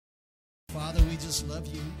Father, we just love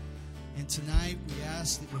you. And tonight we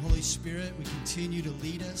ask that your Holy Spirit would continue to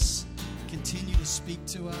lead us, continue to speak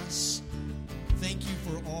to us. Thank you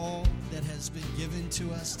for all that has been given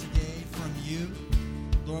to us today from you.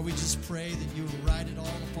 Lord, we just pray that you will write it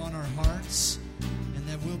all upon our hearts and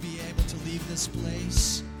that we'll be able to leave this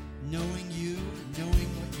place knowing you, knowing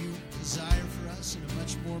what you desire for us in a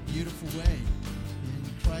much more beautiful way.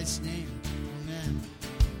 In Christ's name, amen.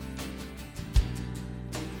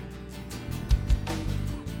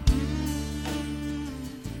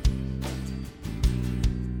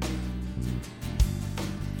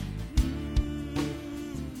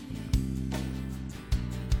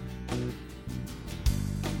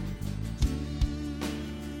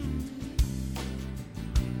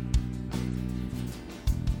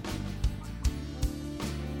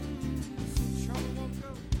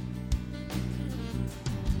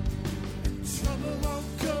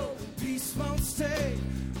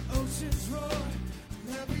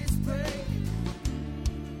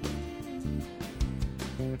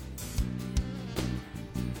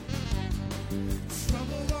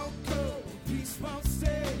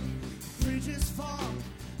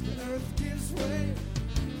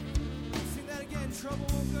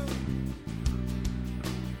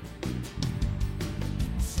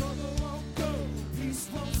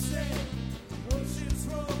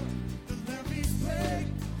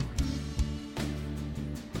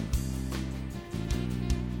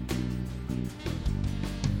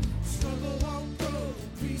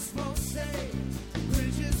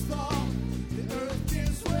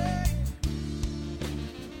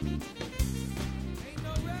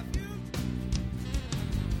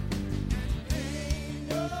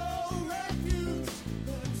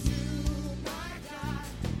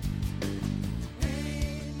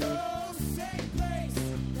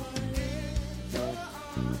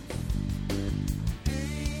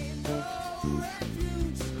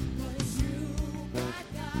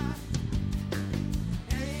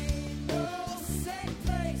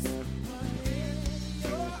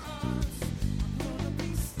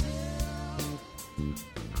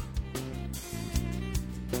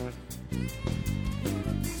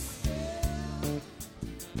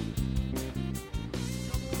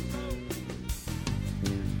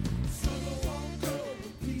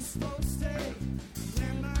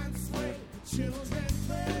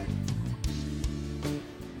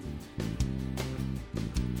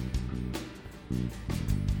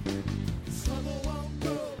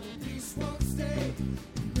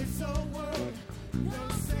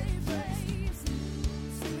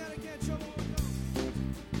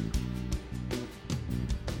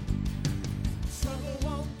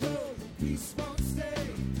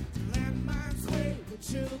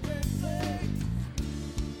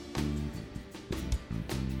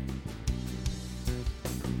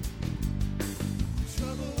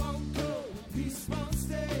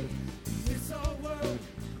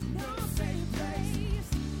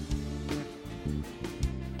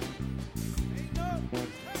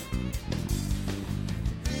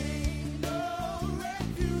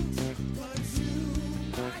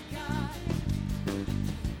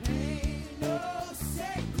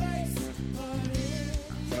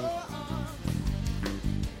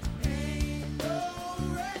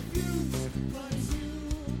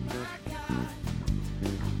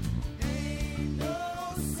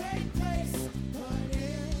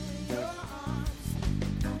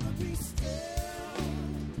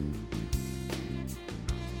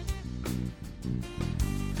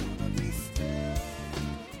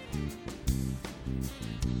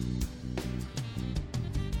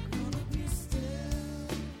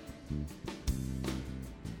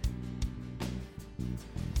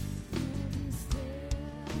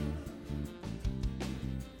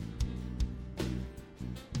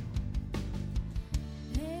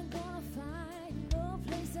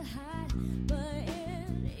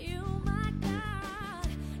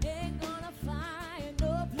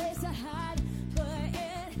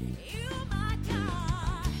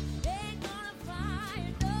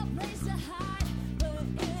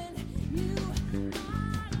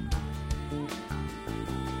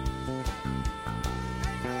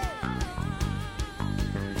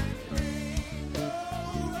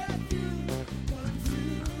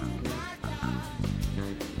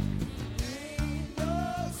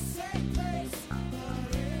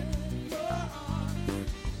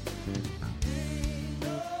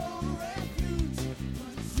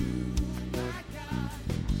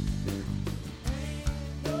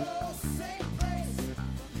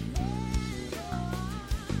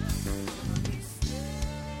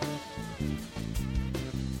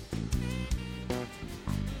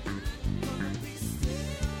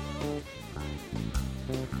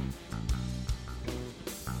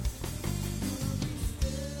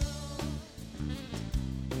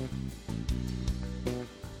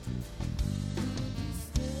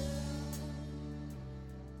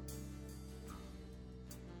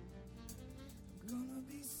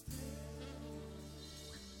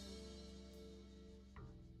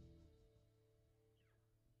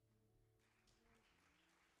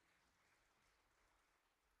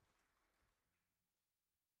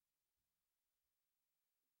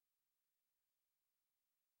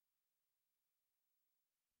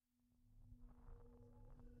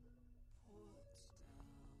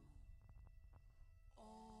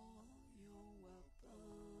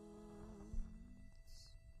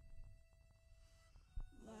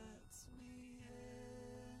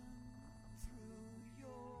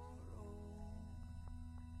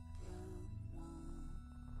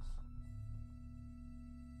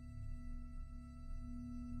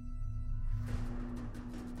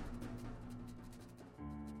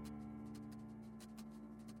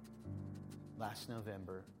 Last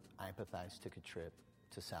November, I Empathize took a trip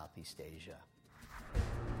to Southeast Asia.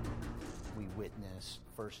 We witnessed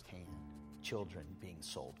firsthand children being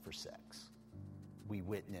sold for sex. We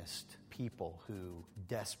witnessed people who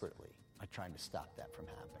desperately are trying to stop that from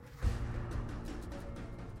happening.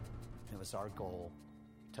 It was our goal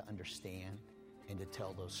to understand and to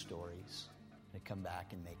tell those stories, to come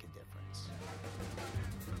back and make a difference.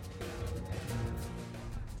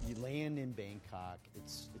 You land in Bangkok,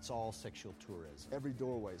 it's all sexual tourism. Every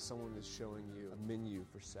doorway, someone is showing you a menu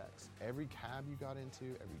for sex. Every cab you got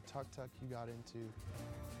into, every tuk-tuk you got into,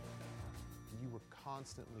 you were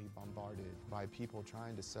constantly bombarded by people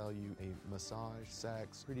trying to sell you a massage,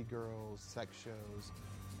 sex, pretty girls, sex shows.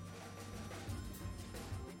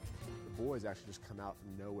 The boys actually just come out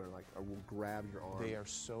from nowhere, like, or will grab your arm. They are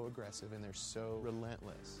so aggressive and they're so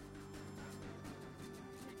relentless.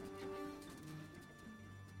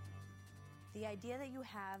 The idea that you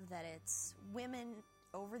have that it's women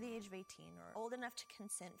over the age of 18 or old enough to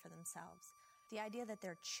consent for themselves, the idea that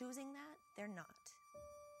they're choosing that, they're not.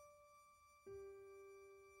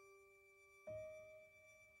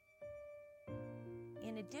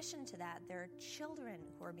 In addition to that, there are children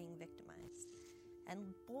who are being victimized,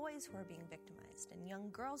 and boys who are being victimized, and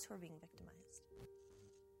young girls who are being victimized.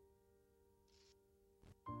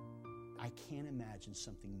 I can't imagine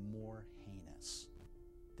something more heinous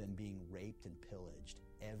than being raped and pillaged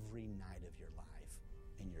every night of your life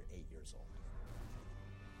and you're 8 years old.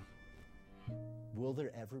 Will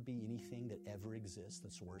there ever be anything that ever exists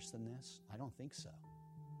that's worse than this? I don't think so.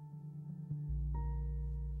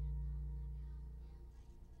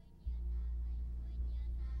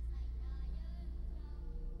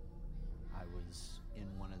 I was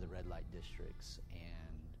in one of the red light districts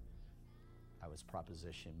and I was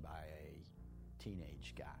propositioned by a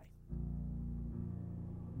teenage guy.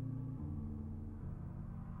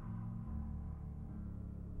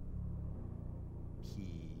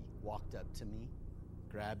 He walked up to me,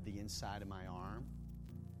 grabbed the inside of my arm,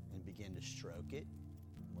 and began to stroke it,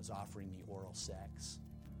 was offering me oral sex,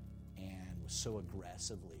 and was so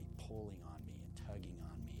aggressively pulling on me and tugging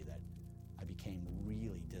on me that I became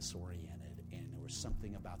really disoriented, and there was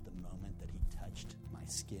something about the moment that he touched my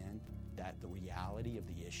skin that the reality of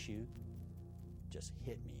the issue just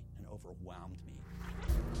hit me and overwhelmed me.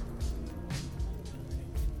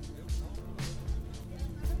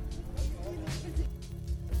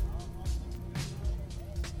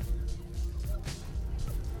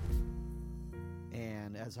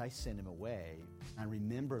 And as I sent him away, I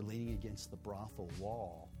remember leaning against the brothel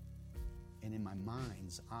wall, and in my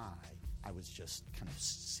mind's eye, I was just kind of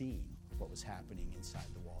seeing what was happening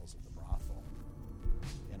inside the walls of the brothel.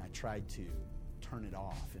 And I tried to turn it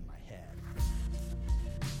off in my head.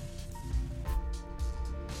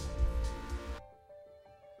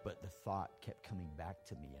 But the thought kept coming back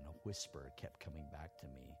to me, and a whisper kept coming back to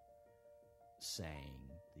me, saying,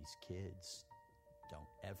 these kids don't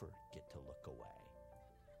ever get to look away.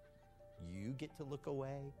 You get to look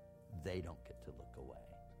away, they don't get to look away.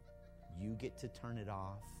 You get to turn it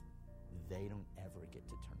off, they don't ever get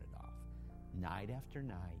to turn it off. Night after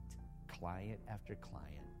night, client after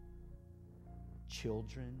client,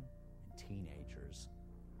 children and teenagers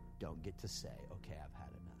don't get to say, okay, I've had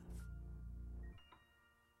enough.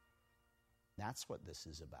 That's what this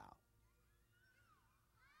is about.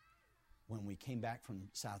 When we came back from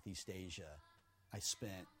Southeast Asia, I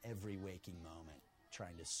spent every waking moment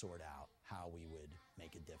trying to sort out how we would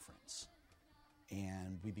make a difference.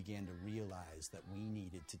 And we began to realize that we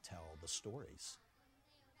needed to tell the stories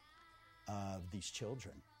of these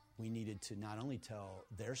children. We needed to not only tell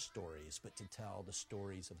their stories, but to tell the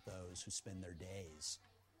stories of those who spend their days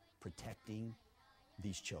protecting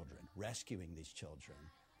these children, rescuing these children,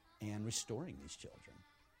 and restoring these children.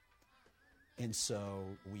 And so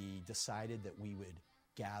we decided that we would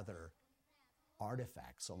gather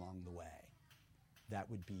artifacts along the way that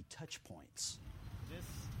would be touch points. This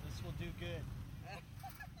will do good.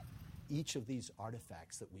 Each of these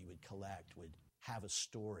artifacts that we would collect would have a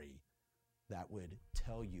story that would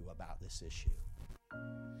tell you about this issue.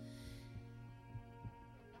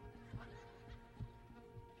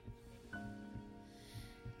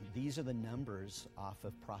 These are the numbers off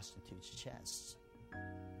of prostitutes' chests.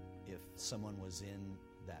 If someone was in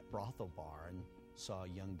that brothel bar and saw a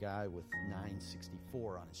young guy with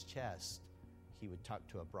 964 on his chest, he would talk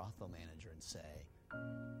to a brothel manager and say,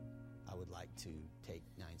 I would like to take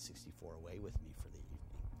 964 away with me for the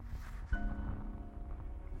evening.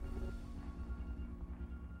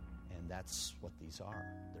 And that's what these are.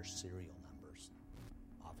 They're serial numbers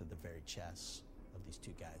off of the very chests of these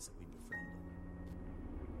two guys that we befriended.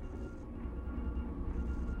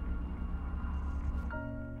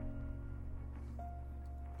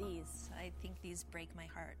 I think these break my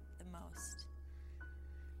heart the most.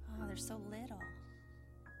 Oh, they're so little.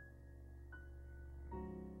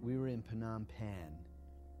 We were in Phnom Penh,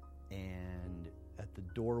 and at the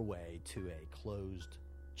doorway to a closed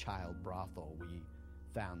child brothel, we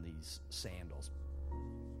found these sandals.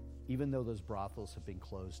 Even though those brothels have been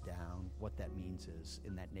closed down, what that means is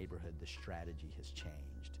in that neighborhood, the strategy has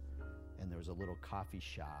changed. And there was a little coffee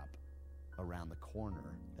shop around the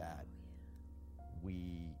corner that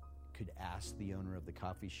we could ask the owner of the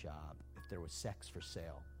coffee shop if there was sex for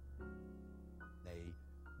sale. They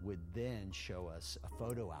would then show us a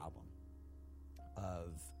photo album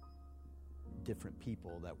of different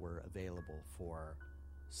people that were available for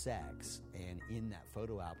sex, and in that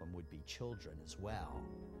photo album would be children as well.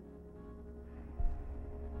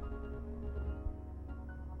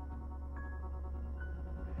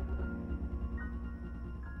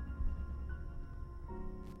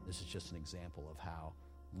 This is just an example of how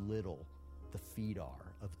little the feet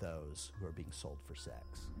are of those who are being sold for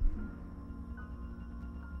sex.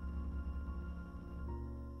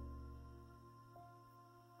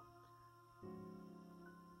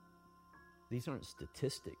 These aren't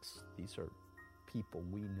statistics. These are people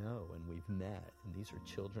we know and we've met, and these are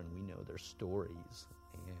children. We know their stories,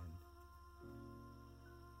 and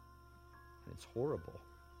it's horrible.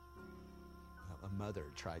 A mother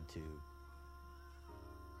tried to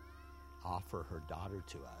offer her daughter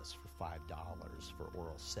to us for $5 for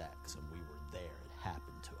oral sex, and we were there. It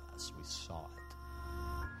happened to us. We saw it.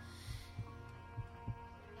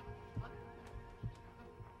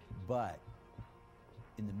 But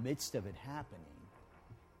in the midst of it happening,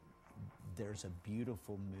 there's a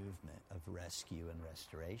beautiful movement of rescue and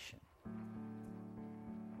restoration.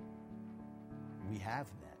 We have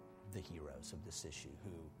met the heroes of this issue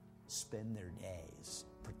who spend their days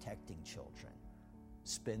protecting children,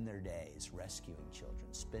 spend their days rescuing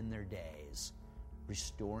children, spend their days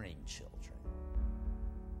restoring children.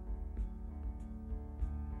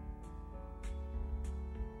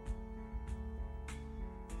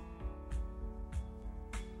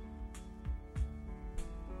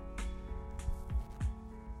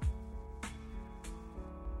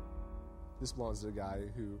 This belongs to a guy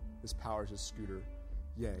who his power is his scooter,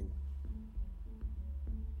 Yang.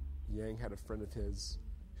 Yang had a friend of his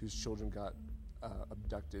whose children got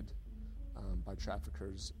abducted by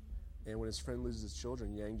traffickers. And when his friend loses his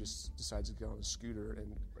children, Yang just decides to get on a scooter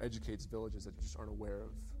and educates villages that just aren't aware of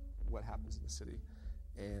what happens in the city.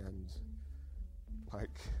 And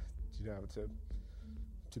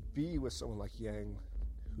to be with someone like Yang,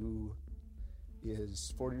 who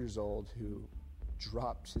is 40 years old, who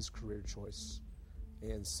dropped his career choice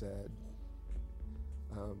and said,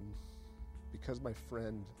 because my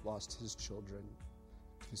friend lost his children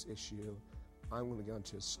to this issue, I'm going to get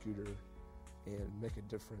onto a scooter and make a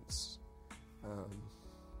difference.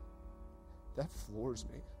 That floors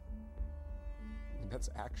me. And that's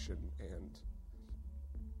action, and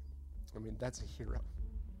that's a hero.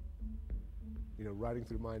 Riding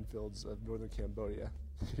through minefields of northern Cambodia,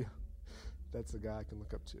 that's a guy I can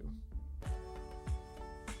look up to.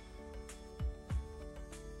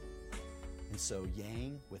 And so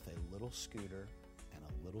Yang, with a little scooter and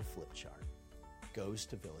a little flip chart, goes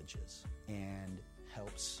to villages and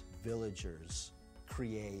helps villagers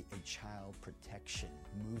create a child protection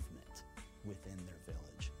movement within their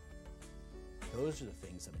village. Those are the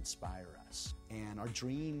things that inspire us. And our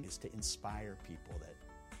dream is to inspire people, that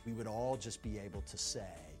we would all just be able to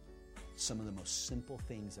say some of the most simple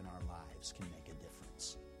things in our lives can make a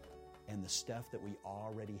difference. And the stuff that we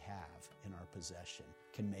already have in our possession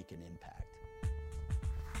can make an impact.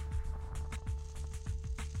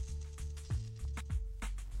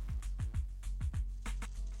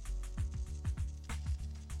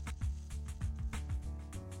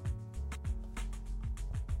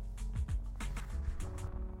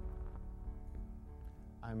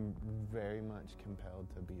 I'm very much compelled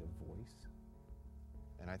to be a voice.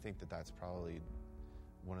 And I think that that's probably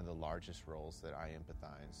one of the largest roles that I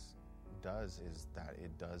Empathize does, is that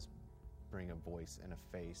it does bring a voice and a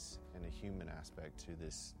face and a human aspect to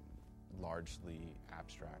this largely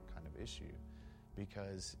abstract kind of issue,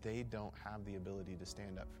 because they don't have the ability to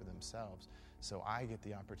stand up for themselves. So I get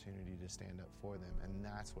the opportunity to stand up for them, and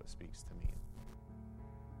that's what speaks to me.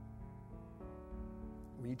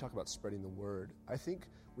 When you talk about spreading the word, I think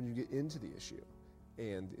when you get into the issue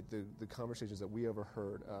and the conversations that we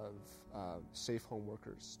overheard of safe home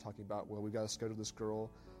workers talking about, well, we've got to schedule this girl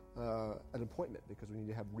an appointment because we need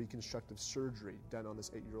to have reconstructive surgery done on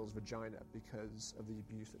this 8-year-old's vagina because of the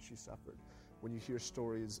abuse that she suffered. When you hear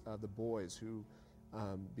stories of the boys who,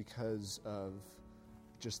 because of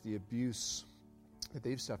just the abuse that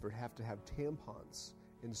they've suffered have to have tampons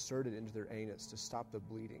inserted into their anus to stop the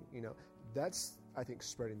bleeding. That's, I think,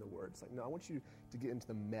 spreading the word. It's like, no, I want you to get into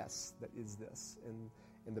the mess that is this and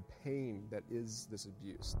the pain that is this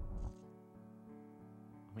abuse.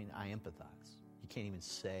 I mean, I empathize. You can't even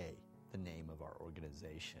say the name of our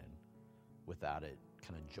organization without it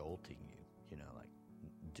kind of jolting you. Like,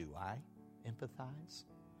 do I empathize?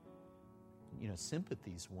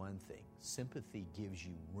 Sympathy's one thing. Sympathy gives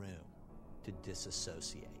you room to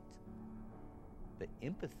disassociate. But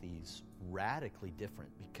empathy's radically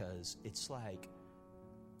different because it's like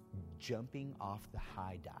jumping off the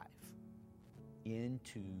high dive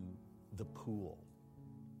into the pool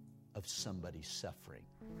of somebody's suffering.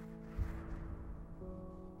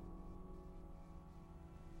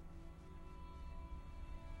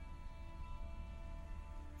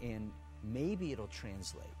 And maybe it'll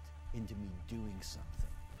translate into me doing something.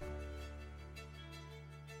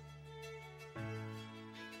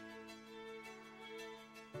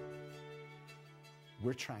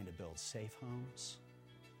 We're trying to build safe homes,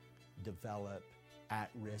 develop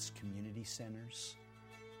at-risk community centers,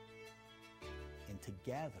 and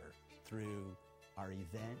together, through our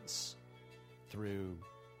events, through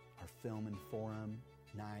our film and forum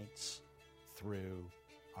nights, through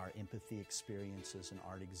our empathy experiences and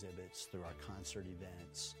art exhibits, through our concert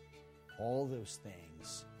events, all those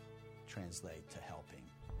things translate to helping.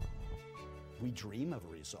 We dream of a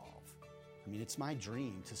resolve. I mean, it's my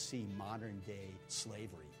dream to see modern-day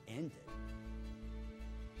slavery ended.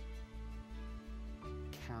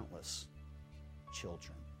 Countless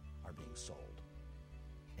children are being sold,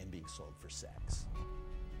 and being sold for sex.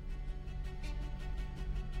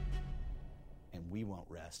 And we won't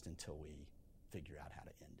rest until we figure out how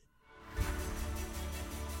to end it.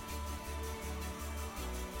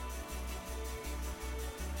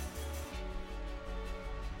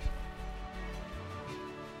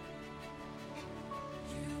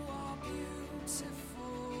 You are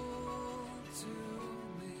beautiful to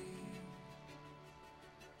me.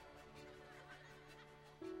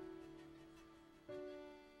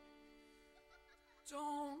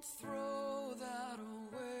 Don't throw that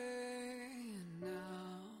away now.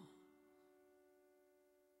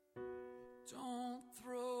 Don't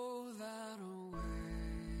throw that away.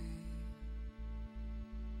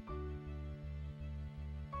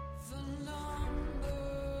 The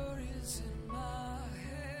number is in my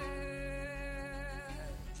head.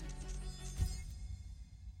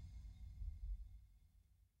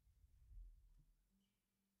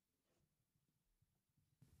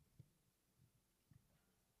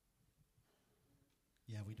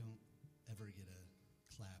 Yeah, we don't ever get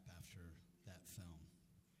a clap after that film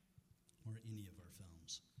or any of our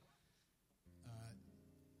films.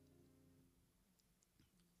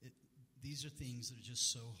 These are things that are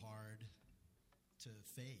just so hard to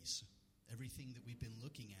face. Everything that we've been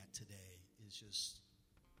looking at today is just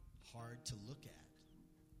hard to look at.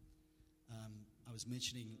 I was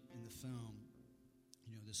mentioning in the film,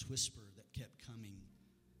 this whisper that kept coming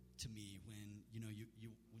to me when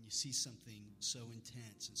when you see something so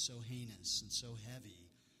intense and so heinous and so heavy,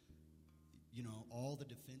 all the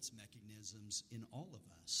defense mechanisms in all of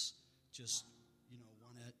us just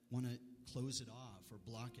want to close it off or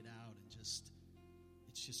block it out, and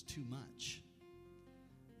it's just too much.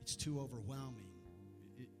 It's too overwhelming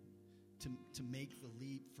to make the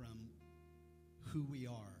leap from who we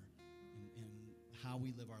are and how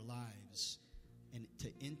we live our lives and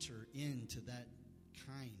to enter into that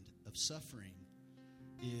kind of suffering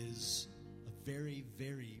is a very,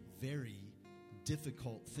 very, very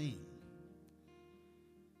difficult thing.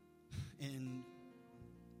 And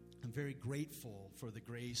I'm very grateful for the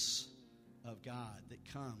grace of God that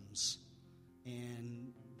comes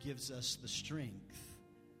and gives us the strength.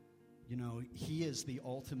 He is the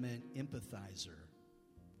ultimate empathizer.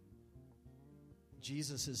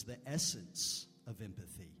 Jesus is the essence of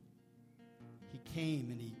empathy. He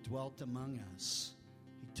came and he dwelt among us.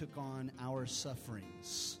 He took on our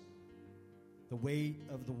sufferings. The weight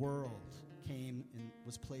of the world came and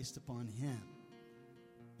was placed upon him.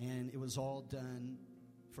 And it was all done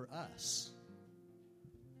for us.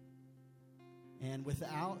 And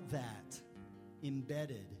without that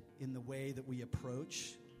embedded in the way that we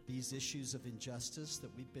approach these issues of injustice that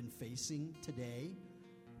we've been facing today,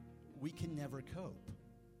 we can never cope.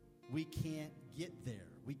 We can't get there.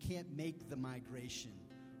 We can't make the migration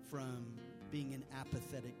from being an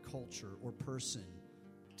apathetic culture or person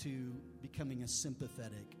to becoming a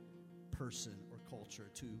sympathetic person or culture,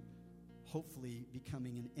 to hopefully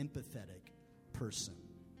becoming an empathetic person.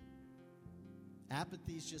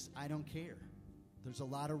 Apathy is just, I don't care. There's a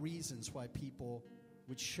lot of reasons why people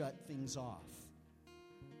would shut things off.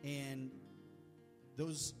 And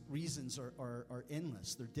those reasons are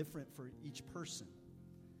endless. They're different for each person.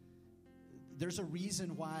 There's a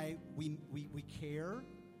reason why we care,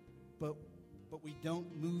 but we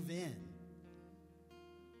don't move in.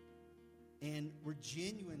 And we're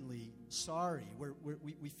genuinely sorry.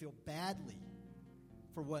 We feel badly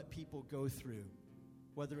for what people go through,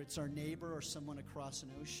 whether it's our neighbor or someone across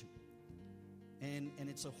an ocean. And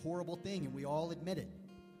it's a horrible thing, and we all admit it.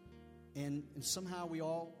 And somehow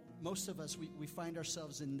most of us, we find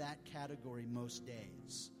ourselves in that category most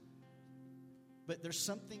days. But there's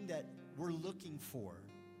something that we're looking for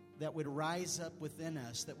that would rise up within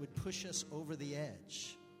us, that would push us over the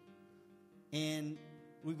edge. And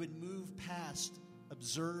we would move past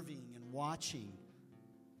observing and watching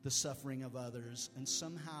the suffering of others, and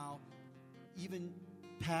somehow even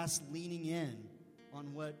past leaning in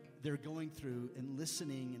on what they're going through and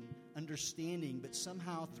listening and understanding, but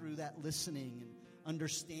somehow through that listening and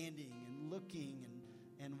understanding and looking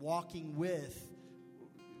and walking with,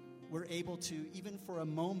 we're able to, even for a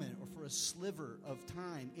moment or for a sliver of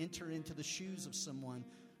time, enter into the shoes of someone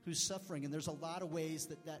who's suffering. And there's a lot of ways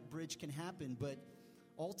that bridge can happen, but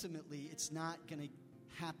ultimately it's not going to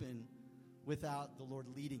happen without the Lord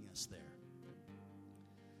leading us there.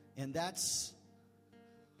 And that's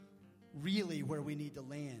really where we need to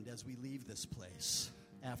land as we leave this place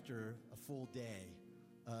after a full day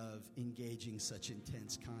of engaging such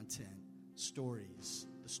intense content, stories,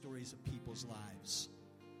 the stories of people's lives.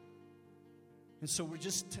 And so we're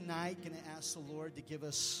just tonight going to ask the Lord to give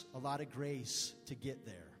us a lot of grace to get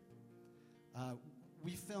there.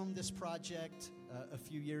 We filmed this project a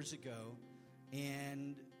few years ago,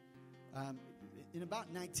 and in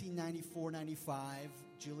about 1994-95,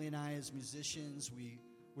 Julie and I as musicians, we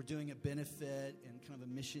were doing a benefit and kind of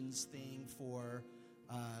a missions thing for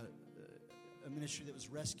a ministry that was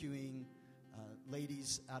rescuing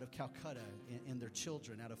ladies out of Calcutta and their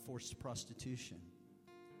children out of forced prostitution.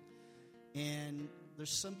 And there's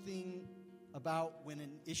something about when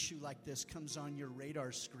an issue like this comes on your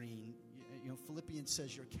radar screen. You know, Philippians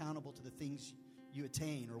says you're accountable to the things you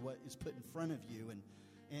attain or what is put in front of you.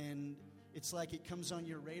 And it's like it comes on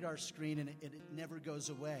your radar screen and it never goes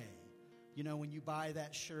away. You know, when you buy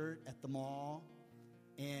that shirt at the mall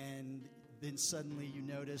and then suddenly you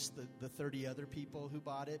notice the 30 other people who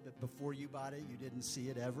bought it, but before you bought it, you didn't see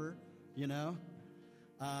it ever, you know?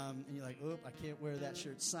 And you're like, oh, I can't wear that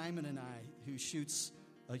shirt. Simon and I, who shoots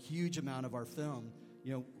a huge amount of our film,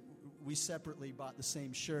 you know, we separately bought the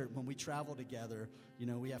same shirt. When we travel together, you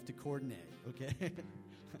know, we have to coordinate, okay?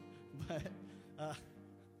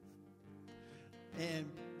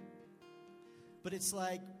 But it's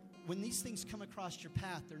like when these things come across your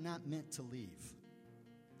path, they're not meant to leave.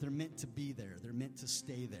 They're meant to be there. They're meant to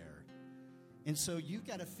stay there. And so you've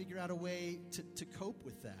got to figure out a way to cope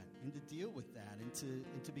with that and to deal with that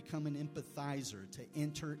and to become an empathizer, to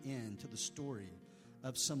enter into the story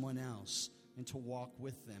of someone else and to walk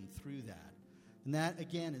with them through that. And that,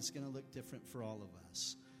 again, is going to look different for all of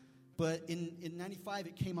us. But in 95,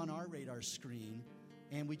 it came on our radar screen,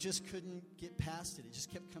 and we just couldn't get past it. It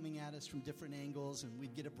just kept coming at us from different angles, and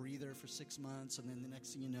we'd get a breather for 6 months, and then the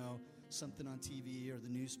next thing you know, something on TV or the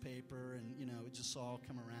newspaper, and, you know, it just all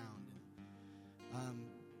come around.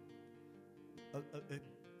 A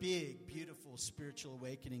big, beautiful spiritual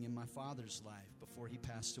awakening in my father's life before he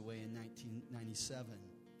passed away in 1997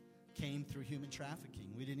 came through human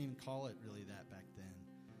trafficking. We didn't even call it really that back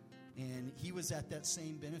then. And he was at that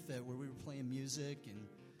same benefit where we were playing music, and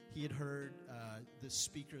he had heard the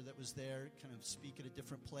speaker that was there kind of speak at a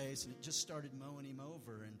different place, and it just started mowing him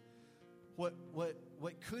over. And what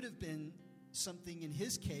could have been something in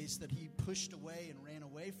his case that he pushed away and ran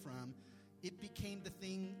away from, it became the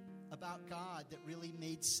thing about God that really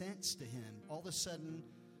made sense to him. All of a sudden,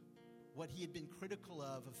 what he had been critical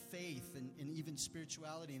of faith and even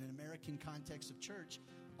spirituality in an American context of church,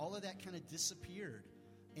 all of that kind of disappeared.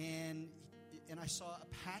 And I saw a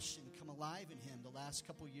passion come alive in him the last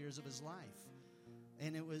couple years of his life.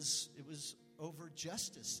 And it was over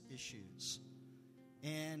justice issues.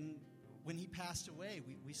 And when he passed away,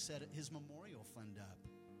 we set his memorial fund up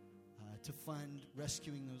to fund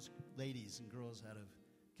rescuing those ladies and girls out of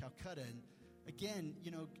Calcutta. And again,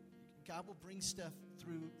 you know, God will bring stuff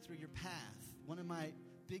through your path. One of my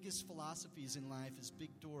biggest philosophies in life is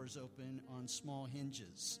big doors open on small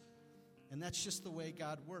hinges. And that's just the way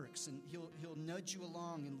God works. And he'll nudge you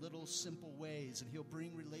along in little simple ways, and he'll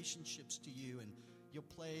bring relationships to you, and you'll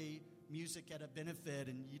play music at a benefit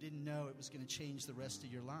and you didn't know it was going to change the rest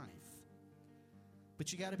of your life.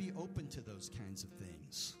 But you got to be open to those kinds of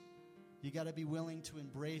things. You got to be willing to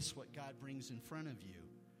embrace what God brings in front of you.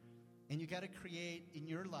 And you got to create in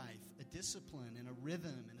your life a discipline and a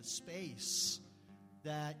rhythm and a space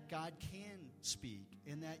that God can speak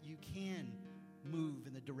and that you can move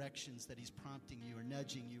in the directions that he's prompting you or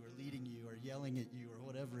nudging you or leading you or yelling at you or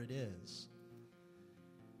whatever it is.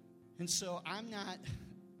 And so I'm not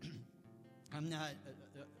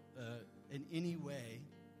in any way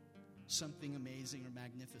something amazing or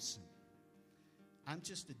magnificent. I'm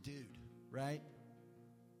just a dude, right?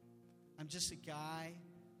 I'm just a guy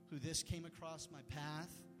who this came across my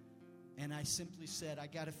path, and I simply said, I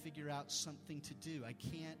got to figure out something to do. I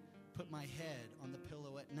can't put my head on the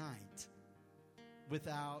pillow at night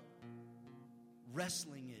without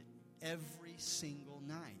wrestling it every single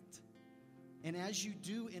night. And as you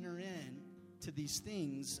do enter in to these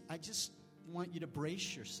things, I just want you to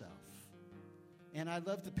brace yourself. And I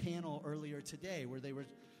love the panel earlier today where there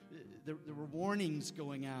were warnings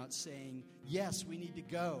going out saying, yes, we need to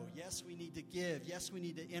go. Yes, we need to give. Yes, we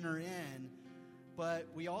need to enter in. But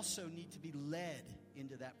we also need to be led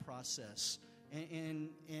into that process. And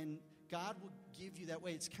God will give you that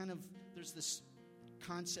way. It's kind of, there's this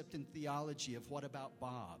concept in theology of what about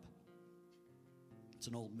Bob? It's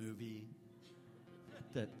an old movie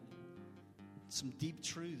that some deep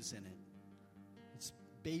truths in it. It's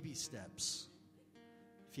baby steps.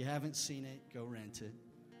 If you haven't seen it, go rent it.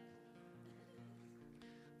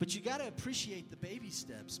 But you got to appreciate the baby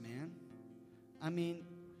steps, man. I mean,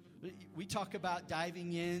 we talk about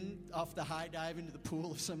diving in off the high dive into the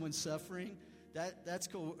pool of someone suffering. That's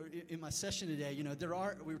cool. In my session today,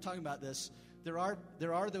 we were talking about this. There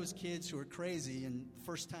are those kids who are crazy and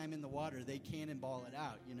first time in the water, they cannonball it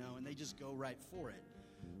out, and they just go right for it.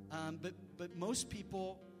 But most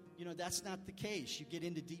people, that's not the case. You get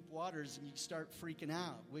into deep waters and you start freaking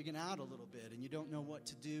out, wigging out a little bit, and you don't know what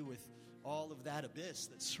to do with all of that abyss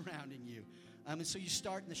that's surrounding you. And so you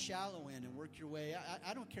start in the shallow end and work your way.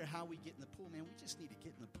 I don't care how we get in the pool, man. We just need to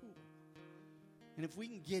get in the pool. And if we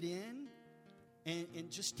can get in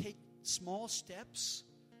and just take small steps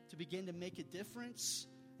to begin to make a difference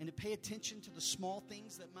and to pay attention to the small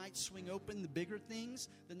things that might swing open the bigger things,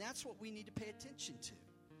 then that's what we need to pay attention to.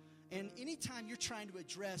 And anytime you're trying to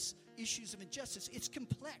address issues of injustice, it's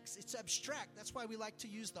complex, it's abstract. That's why we like to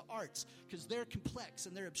use the arts, because they're complex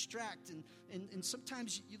and they're abstract. And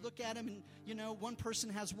sometimes you look at them and, one person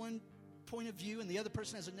has one point of view and the other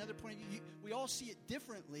person has another point of view. We all see it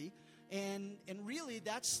differently. And really,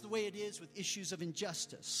 that's the way it is with issues of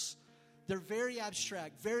injustice. They're very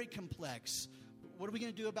abstract, very complex. What are we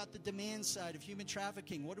going to do about the demand side of human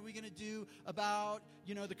trafficking? What are we going to do about,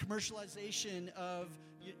 the commercialization of,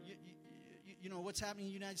 what's happening in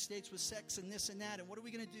the United States with sex and this and that? And what are we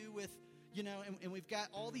going to do with, and we've got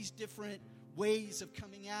all these different ways of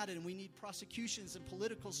coming at it. And we need prosecutions and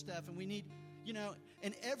political stuff. And we need,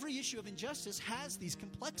 and every issue of injustice has these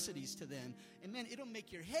complexities to them. And man, it'll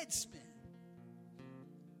make your head spin.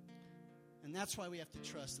 And that's why we have to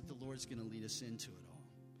trust that the Lord's going to lead us into it all.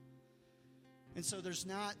 And so there's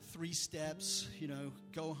not 3 steps,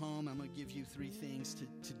 go home, I'm going to give you 3 things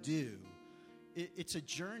to do. It's a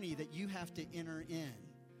journey that you have to enter in.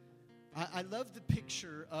 I love the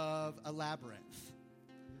picture of a labyrinth.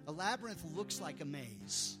 A labyrinth looks like a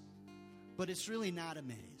maze, but it's really not a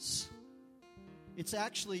maze. It's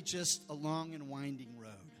actually just a long and winding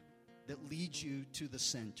road that leads you to the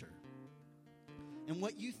center. And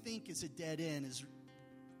what you think is a dead end is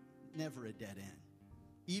never a dead end.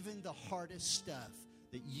 Even the hardest stuff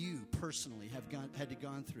that you personally have had to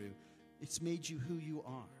gone through, it's made you who you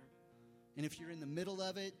are. And if you're in the middle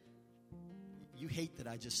of it, you hate that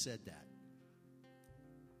I just said that.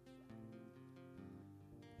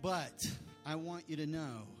 But I want you to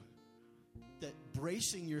know that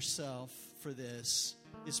bracing yourself for this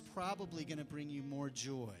is probably going to bring you more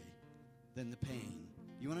joy than the pain.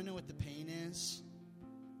 You want to know what the pain is?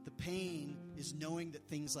 The pain is knowing that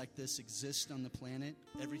things like this exist on the planet.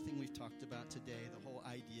 Everything we've talked about today, the whole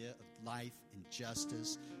idea of life and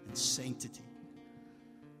justice and sanctity.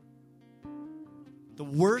 The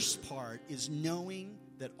worst part is knowing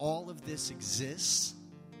that all of this exists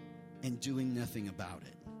and doing nothing about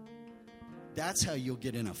it. That's how you'll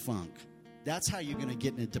get in a funk. That's how you're going to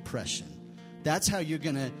get in a depression. That's how you're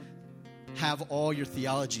going to have all your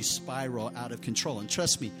theology spiral out of control. And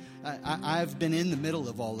trust me, I've been in the middle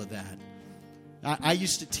of all of that. I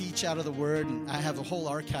used to teach out of the Word, and I have a whole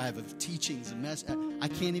archive of teachings and I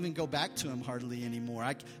can't even go back to them hardly anymore.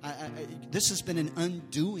 This has been an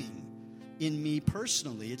undoing in me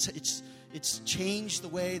personally. It's changed the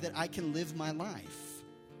way that I can live my life.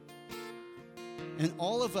 And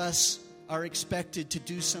all of us are expected to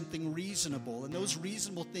do something reasonable. And those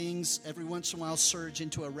reasonable things every once in a while surge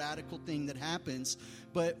into a radical thing that happens.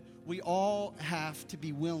 But we all have to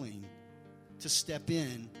be willing to step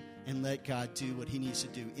in and let God do what he needs to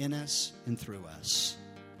do in us and through us.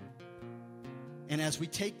 And as we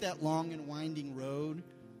take that long and winding road,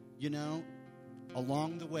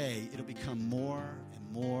 along the way, it'll become more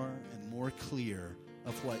and more and more clear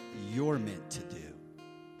of what you're meant to do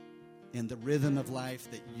and the rhythm of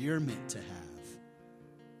life that you're meant to have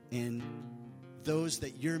and those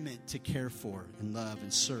that you're meant to care for and love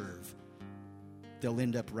and serve. They'll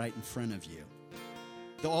end up right in front of you.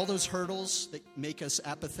 All those hurdles that make us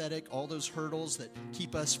apathetic, all those hurdles that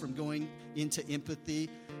keep us from going into empathy,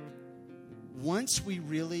 once we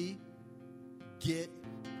really get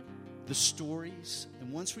the stories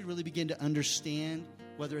and once we really begin to understand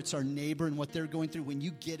whether it's our neighbor and what they're going through, when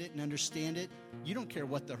you get it and understand it, you don't care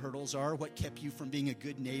what the hurdles are, what kept you from being a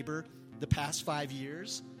good neighbor the past 5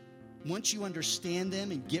 years. Once you understand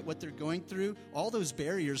them and get what they're going through, all those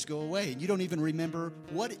barriers go away. And you don't even remember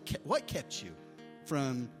what kept you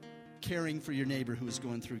from caring for your neighbor who was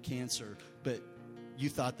going through cancer, but you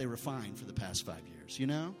thought they were fine for the past 5 years,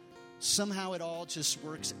 Somehow it all just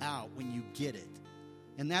works out when you get it.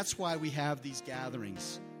 And that's why we have these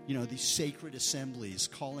gatherings, these sacred assemblies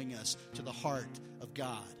calling us to the heart of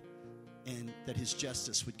God and that his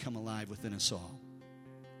justice would come alive within us all.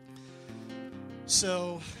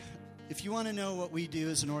 So if you want to know what we do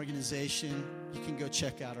as an organization, you can go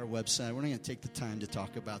check out our website. We're not going to take the time to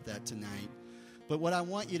talk about that tonight. But what I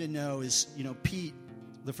want you to know is, Pete,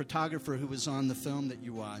 the photographer who was on the film that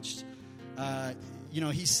you watched,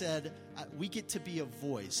 he said, we get to be a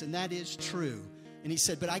voice, and that is true. And he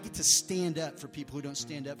said, but I get to stand up for people who don't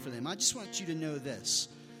stand up for them. I just want you to know this,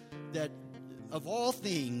 that of all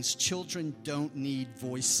things, children don't need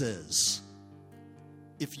voices.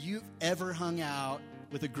 If you've ever hung out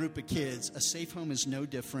with a group of kids, a safe home is no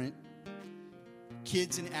different.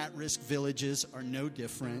 Kids in at-risk villages are no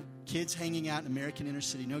different. Kids hanging out in American inner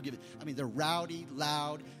city, no different. I mean, they're rowdy,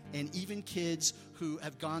 loud, and even kids who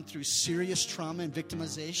have gone through serious trauma and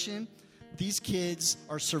victimization, these kids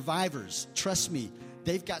are survivors. Trust me,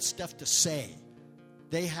 they've got stuff to say.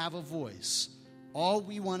 They have a voice. All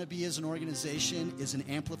we want to be as an organization is an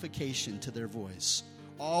amplification to their voice.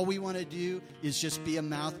 All we want to do is just be a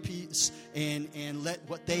mouthpiece and let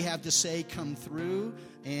what they have to say come through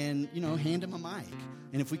and, hand them a mic.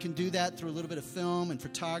 And if we can do that through a little bit of film and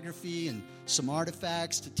photography and some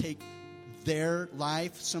artifacts to take their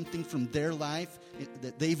life, something from their life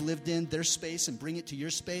that they've lived in, their space, and bring it to your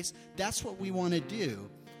space, that's what we want to do.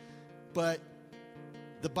 But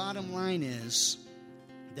the bottom line is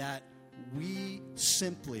that we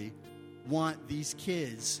simply want these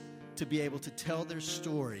kids to be able to tell their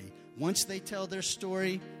story. Once they tell their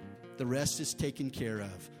story, the rest is taken care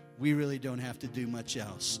of. We really don't have to do much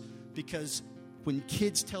else. Because when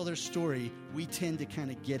kids tell their story, we tend to kind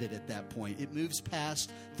of get it at that point. It moves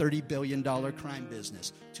past $30 billion crime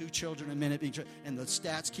business. 2 children a minute, and the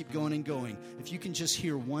stats keep going and going. If you can just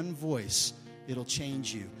hear one voice, it'll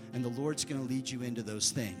change you. And the Lord's going to lead you into those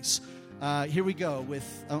things. Here we go.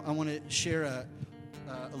 I want to share a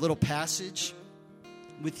little passage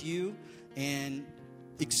with you and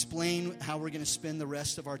explain how we're going to spend the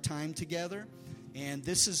rest of our time together. And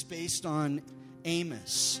this is based on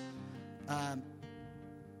Amos.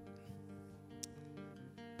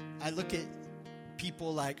 I look at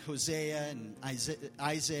people like Hosea and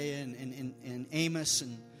Isaiah and Amos,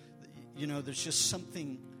 and there's just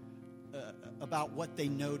something about what they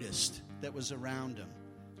noticed that was around them.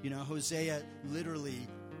 Hosea literally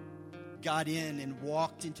got in and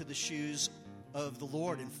walked into the shoes of the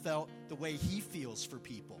Lord and felt the way he feels for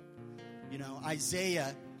people.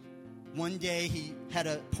 Isaiah, one day he had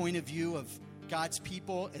a point of view of God's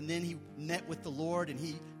people, and then he met with the Lord, and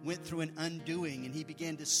he went through an undoing, and he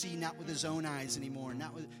began to see not with his own eyes anymore,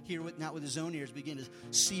 not with his own ears, began to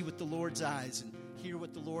see with the Lord's eyes and hear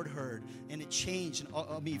what the Lord heard, and it changed.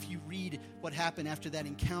 And if you read what happened after that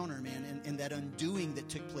encounter, man, and that undoing that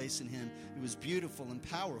took place in him, it was beautiful and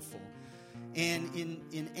powerful. And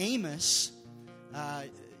in Amos,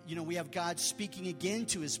 we have God speaking again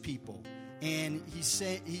to his people. And he's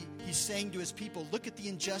saying to his people, look at the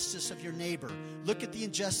injustice of your neighbor. Look at the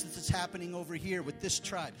injustice that's happening over here with this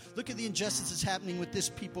tribe. Look at the injustice that's happening with this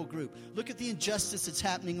people group. Look at the injustice that's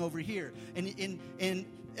happening over here. And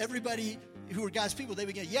everybody who are God's people, they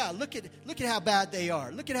begin, look at how bad they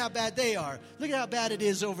are. Look at how bad they are. Look at how bad it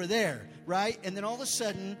is over there, right? And then all of a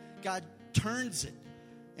sudden, God turns it.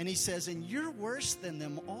 And he says, and you're worse than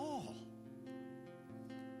them all.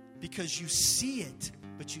 Because you see it,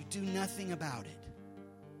 but you do nothing about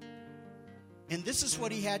it. And this is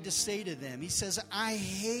what he had to say to them. He says, I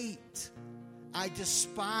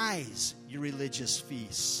despise your religious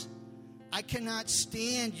feasts. I cannot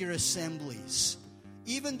stand your assemblies.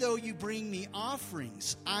 Even though you bring me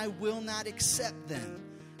offerings, I will not accept them.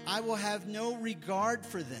 I will have no regard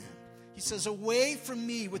for them. He says, away from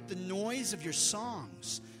me with the noise of your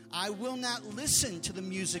songs. I will not listen to the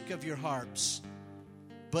music of your harps.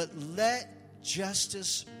 But let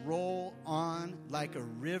justice roll on like a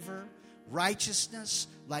river, righteousness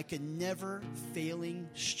like a never-failing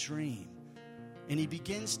stream. And he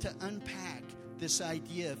begins to unpack this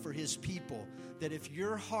idea for his people, that if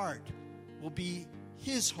your heart will be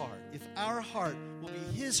his heart, if our heart will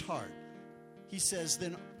be his heart, he says,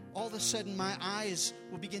 then all of a sudden my eyes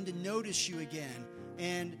will begin to notice you again.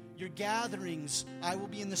 And your gatherings, I will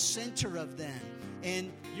be in the center of them.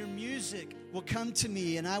 And your music will come to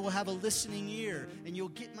me, and I will have a listening ear, and you'll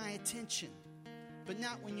get my attention. But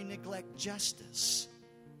not when you neglect justice.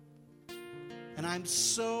 And I'm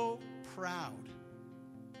so proud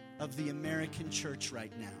of the American church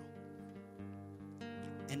right now.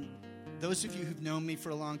 And those of you who've known me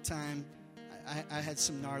for a long time, I had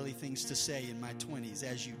some gnarly things to say in my 20s,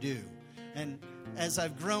 as you do. And as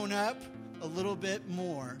I've grown up a little bit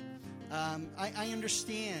more, I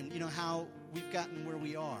understand, how we've gotten where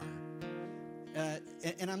we are.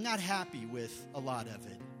 And I'm not happy with a lot of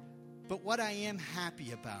it. But what I am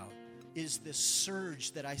happy about is this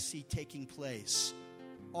surge that I see taking place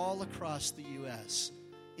all across the U.S.,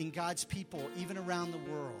 in God's people, even around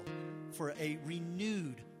the world, for a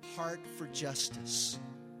renewed heart for justice,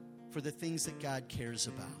 for the things that God cares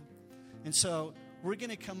about. And so we're going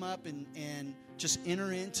to come up and just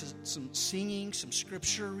enter into some singing, some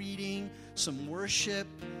scripture reading, some worship,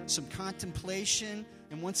 some contemplation.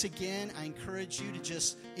 And once again, I encourage you to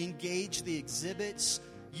just engage the exhibits.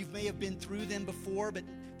 You may have been through them before, but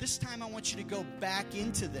this time I want you to go back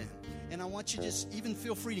into them. And I want you to just even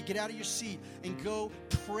feel free to get out of your seat and go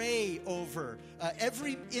pray over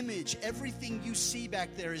every image, everything you see back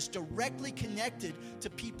there is directly connected to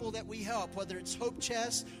people that we help, whether it's Hope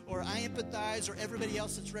Chest or I Empathize or everybody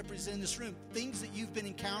else that's represented in this room. Things that you've been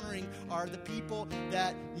encountering are the people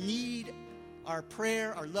that need our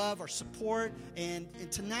prayer, our love, our support. And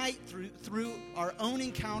tonight, through our own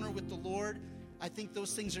encounter with the Lord, I think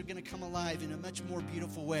those things are going to come alive in a much more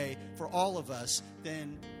beautiful way for all of us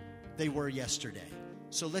than they were yesterday.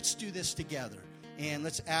 So let's do this together. And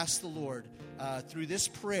let's ask the Lord through this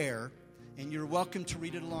prayer. And you're welcome to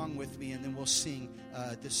read it along with me. And then we'll sing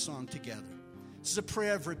this song together. This is a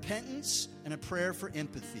prayer of repentance and a prayer for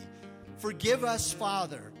empathy. Forgive us,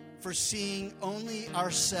 Father, for seeing only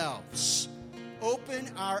ourselves. Open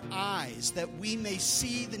our eyes that we may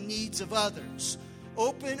see the needs of others.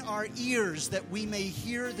 Open our ears that we may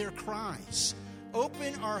hear their cries.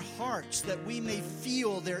 Open our hearts that we may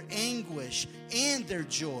feel their anguish and their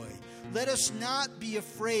joy. Let us not be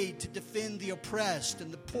afraid to defend the oppressed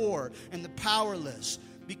and the poor and the powerless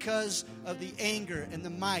because of the anger and the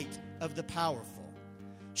might of the powerful.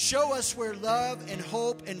 Show us where love and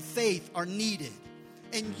hope and faith are needed,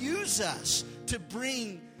 and use us to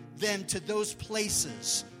bring them to those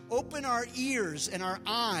places. Open our ears and our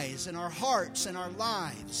eyes and our hearts and our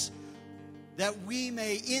lives, that we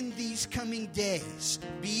may, in these coming days,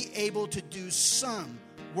 be able to do some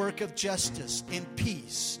work of justice and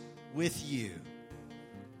peace with you.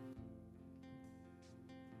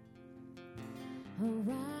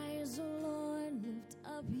 Arise, O Lord, lift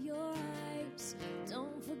up your eyes.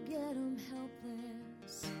 Don't forget I'm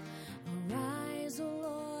helpless. Arise, O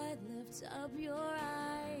Lord, lift up your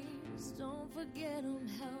eyes. Don't forget I'm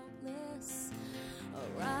helpless.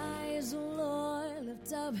 Arise, O Lord,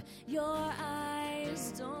 lift up your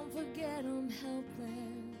eyes. Don't forget I'm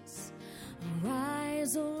helpless.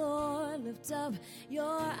 Arise, O Lord, lift up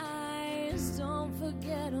your eyes. Don't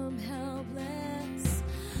forget I'm helpless.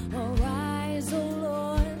 Arise, O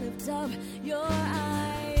Lord, lift up your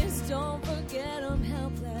eyes. Don't forget I'm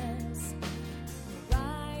helpless.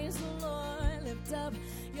 Arise, O Lord, lift up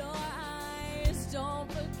your eyes.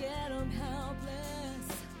 Don't forget I'm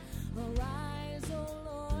helpless. Arise, O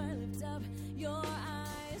Lord, lift up your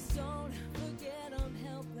eyes. Don't forget I'm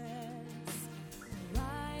helpless.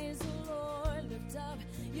 Arise, O Lord, lift up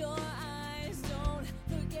your eyes. Don't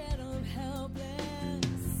forget I'm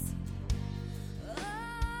helpless.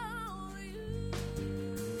 Oh, you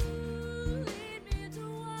lead me to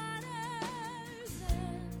waters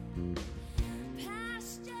and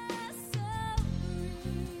pastures so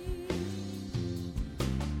green.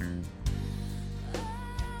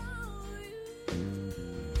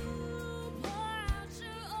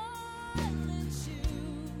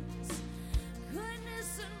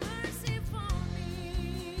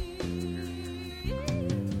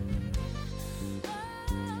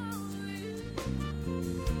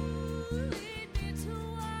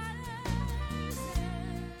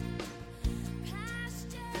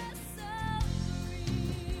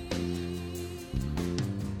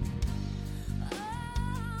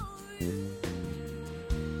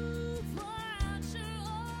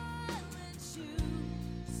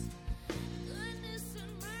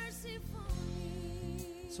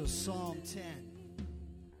 So Psalm 10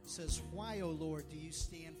 says, "Why, O Lord, do you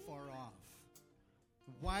stand far off?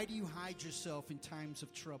 Why do you hide yourself in times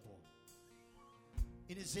of trouble?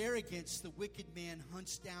 In his arrogance, the wicked man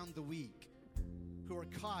hunts down the weak, who are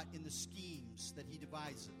caught in the schemes that he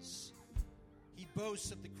devises. He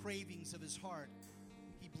boasts of the cravings of his heart.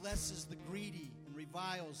 He blesses the greedy and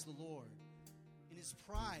reviles the Lord. In his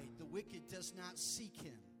pride, the wicked does not seek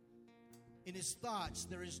him. In his thoughts,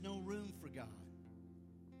 there is no room for God.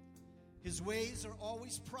 His ways are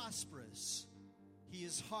always prosperous. He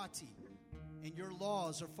is haughty, and your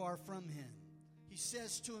laws are far from him. He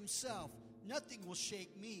says to himself, 'Nothing will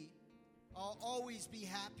shake me. I'll always be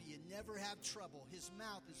happy and never have trouble.' His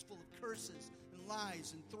mouth is full of curses and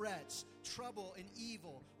lies and threats. Trouble and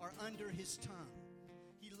evil are under his tongue.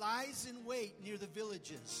 He lies in wait near the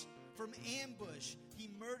villages. From ambush, he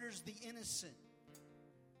murders the innocent,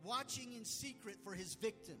 watching in secret for his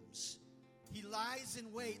victims. He lies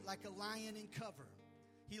in wait like a lion in cover.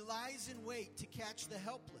 He lies in wait to catch the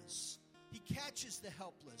helpless. He catches the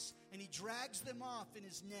helpless, and he drags them off in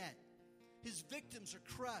his net. His victims are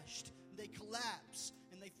crushed, and they collapse,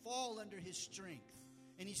 and they fall under his strength.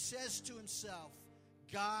 And he says to himself,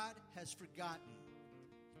 'God has forgotten.'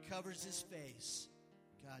 He covers his face.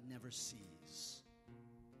 God never sees."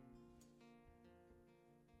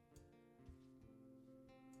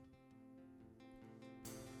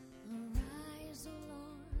 Arise, O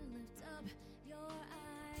Lord, lift up your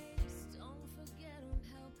eyes. Don't forget I'm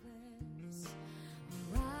helpless.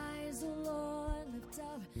 Arise, O Lord, lift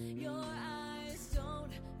up your eyes.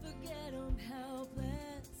 Don't forget I'm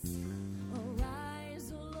helpless.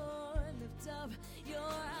 Arise, O Lord, lift up your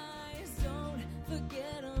eyes. Don't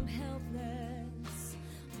forget I'm helpless.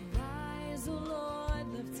 Arise, O Lord,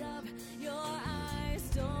 lift up your eyes.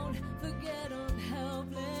 Don't forget I'm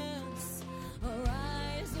helpless.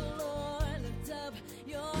 Arise, O Lord, lift up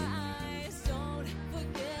your eyes. Don't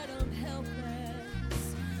forget I'm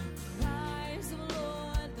helpless. Arise, O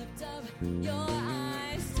Lord, lift up your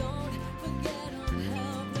eyes. Don't forget I'm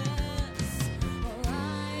helpless.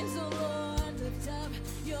 Arise, O Lord, lift up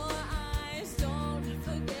your eyes. Don't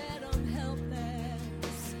forget I'm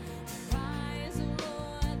helpless. Arise, O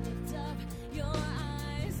Lord, lift up your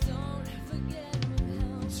eyes. Don't forget I'm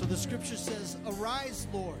helpless. So the scripture says, "Arise,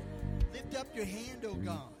 Lord. Lift up your hand, O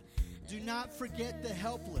God. Do not forget the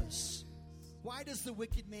helpless." Why does the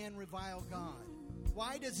wicked man revile God?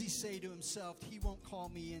 Why does he say to himself, "He won't call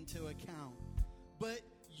me into account"? But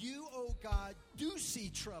you, O God, do see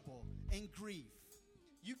trouble and grief.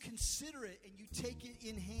 You consider it and you take it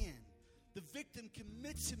in hand. The victim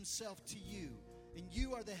commits himself to you, and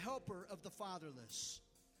you are the helper of the fatherless.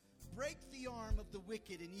 Break the arm of the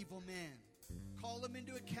wicked and evil man. Call him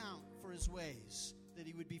into account for his ways, that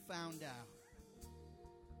he would be found out.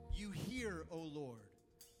 You hear, O Lord,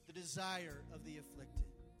 the desire of the afflicted.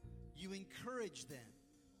 You encourage them,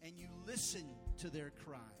 and you listen to their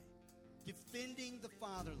cry, defending the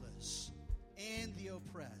fatherless and the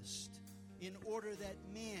oppressed, in order that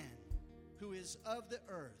man who is of the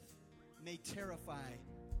earth may terrify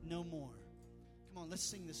no more. Come on, let's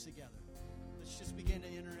sing this together. Let's just begin to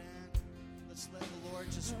enter in. Let's let the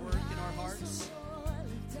Lord just work in our hearts.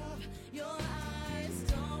 Lift up your eyes,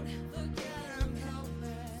 don't forget I'm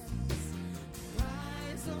helpless.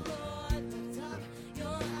 Rise, O Lord, lift up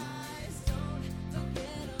your eyes, don't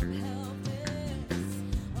forget I'm helpless.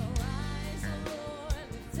 Arise, O Lord,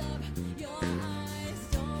 lift up your eyes,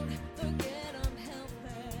 don't forget I'm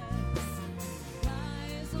helpless.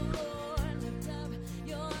 Rise, O Lord, lift up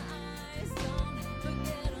your eyes, don't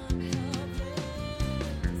forget I'm helpless.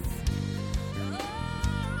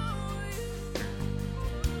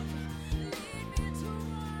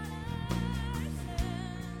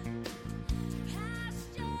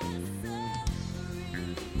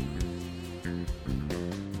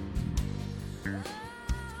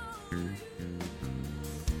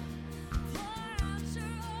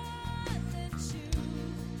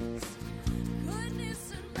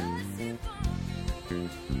 Goodness and mercy for me.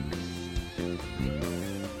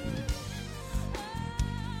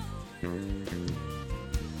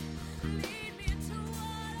 Lead me to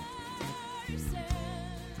waters and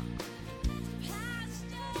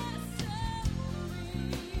pastures so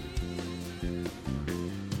green.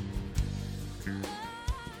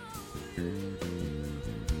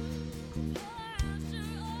 Pour out your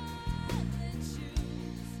oil and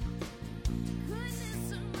choose goodness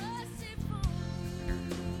and mercy for me.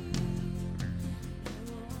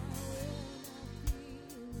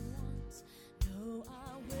 No, I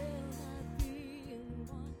will not be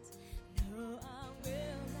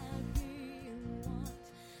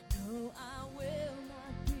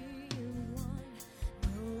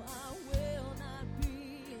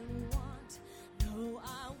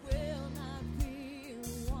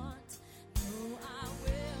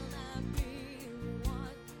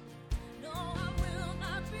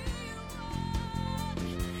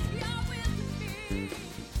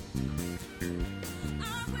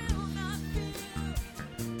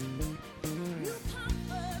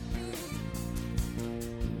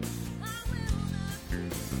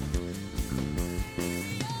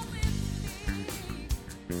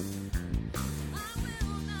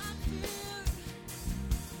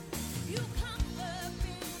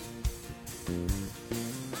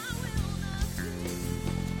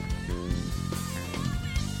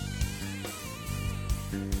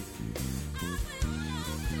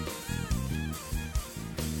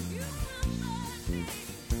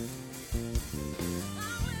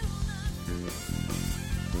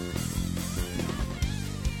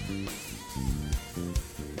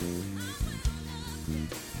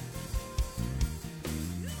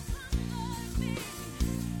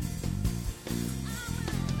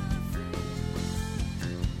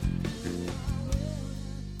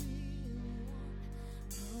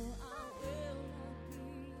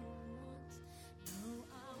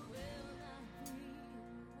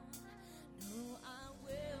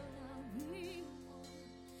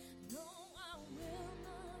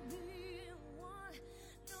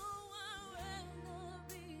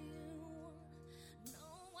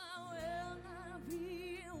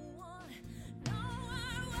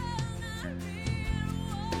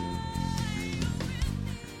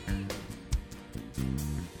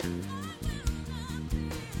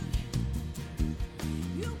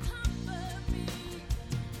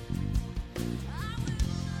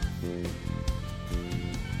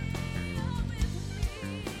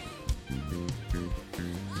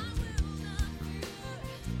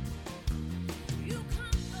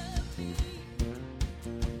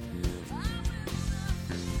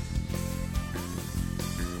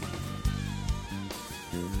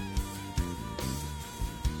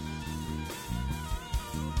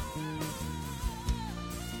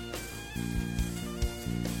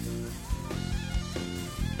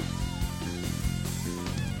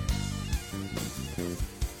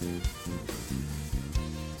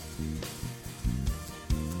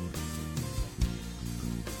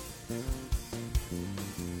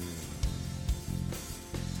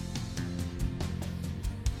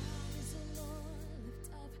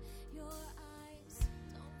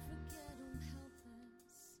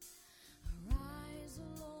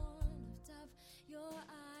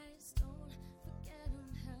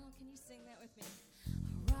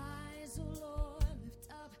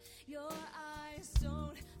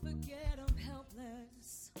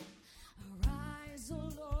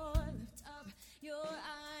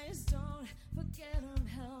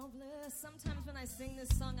I sing this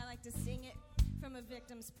song, I like to sing it from a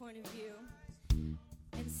victim's point of view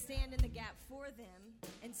and stand in the gap for them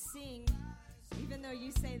and sing, even though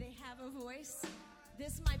you say they have a voice.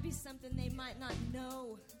 This might be something they might not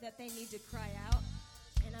know that they need to cry out,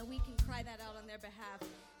 and we can cry that out on their behalf.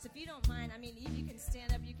 So if you don't mind, you can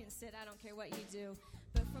stand up, you can sit, I don't care what you do,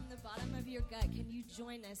 but from the bottom of your gut, can you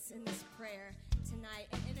join us in this prayer tonight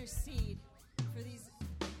and intercede for these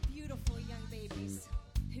beautiful young babies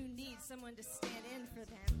who need someone to stand in for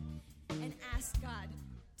them and ask God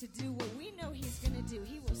to do what we know He's going to do.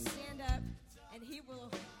 He will stand up and He will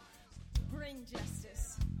bring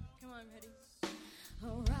justice. Come on, ready?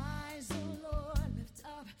 Arise, O Lord, lift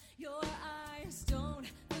up your eyes, don't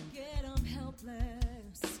forget I'm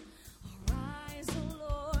helpless. Arise, O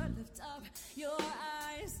Lord, lift up your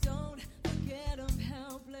eyes, don't forget I'm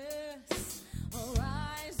helpless.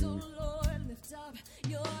 Arise, O Lord, lift up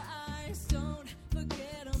your eyes, don't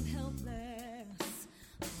forget I'm helpless.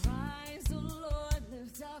 Arise, O Lord,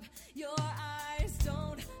 lift up your eyes,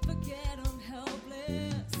 don't forget I'm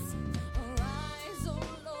helpless. Arise, O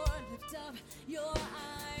Lord, lift up your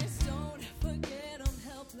eyes, don't forget I'm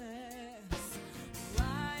helpless.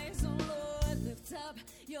 Arise, O Lord, lift up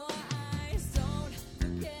your eyes, don't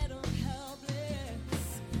forget I'm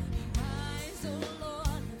helpless. Arise, O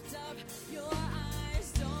Lord, lift up your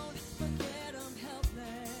eyes, don't forget I'm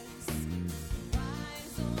helpless.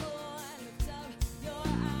 Arise, O Lord, lift up your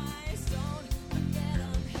eyes, don't forget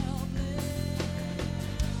I'm helpless.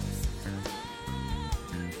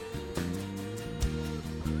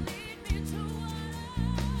 Lead me to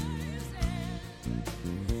waters and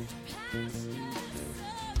pastures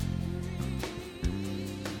of green.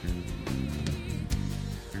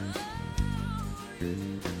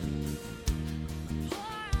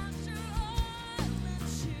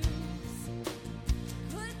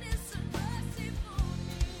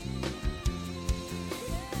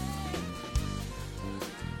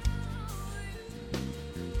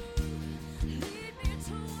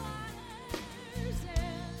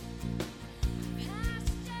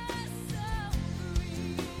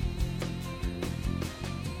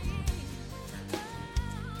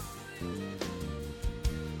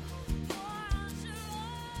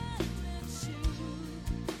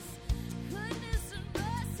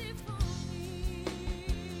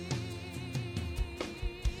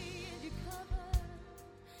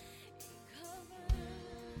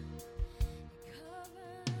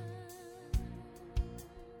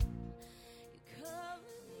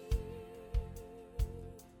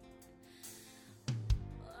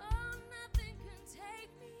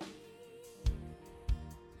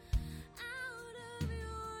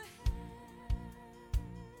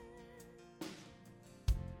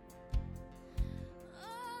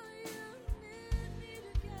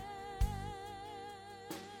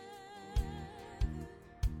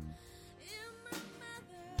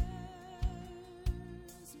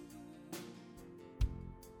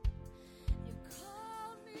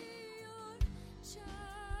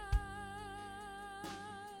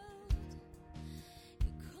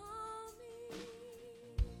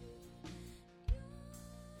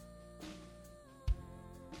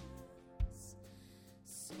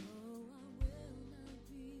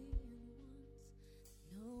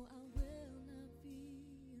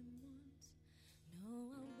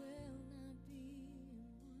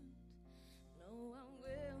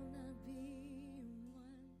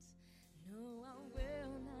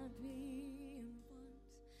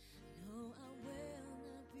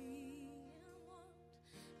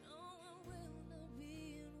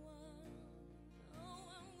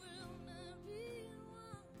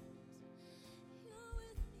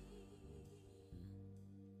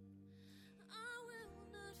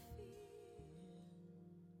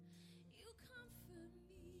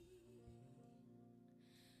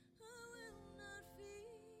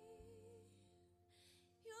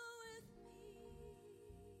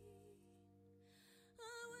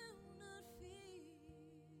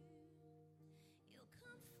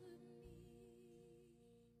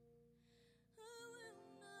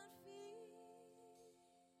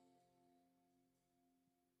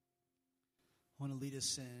 I want to lead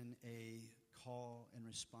us in a call and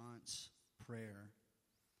response prayer.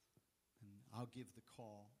 And I'll give the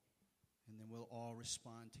call, and then we'll all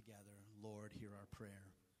respond together. Lord, hear our prayer.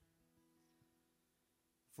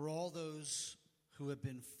 For all those who have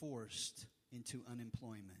been forced into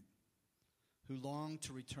unemployment, who long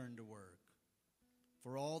to return to work,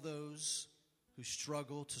 for all those who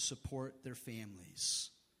struggle to support their families,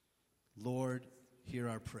 Lord, hear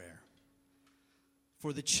our prayer.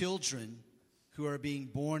 For the children who are being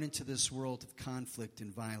born into this world of conflict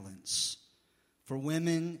and violence, for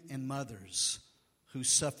women and mothers who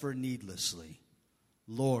suffer needlessly,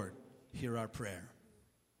 Lord, hear our prayer.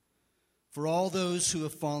 For all those who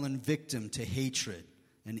have fallen victim to hatred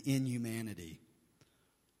and inhumanity,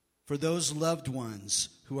 for those loved ones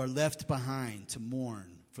who are left behind to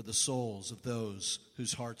mourn for the souls of those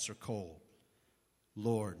whose hearts are cold,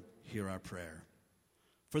 Lord, hear our prayer.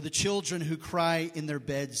 For the children who cry in their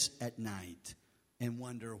beds at night and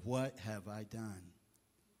wonder, what have I done?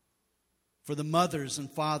 For the mothers and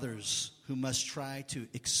fathers who must try to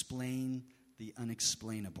explain the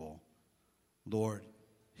unexplainable, Lord,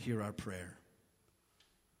 hear our prayer.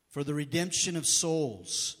 For the redemption of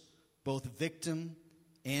souls, both victim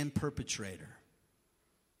and perpetrator.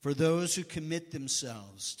 For those who commit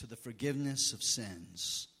themselves to the forgiveness of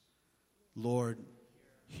sins, Lord,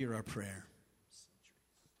 hear our prayer.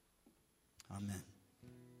 Amen.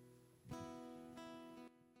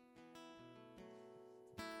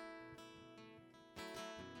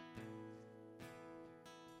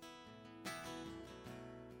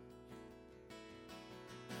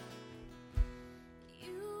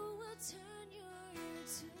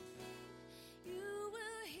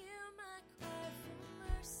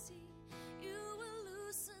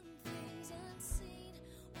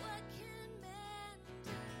 What can man do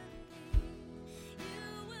to me?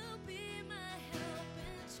 You will be my help.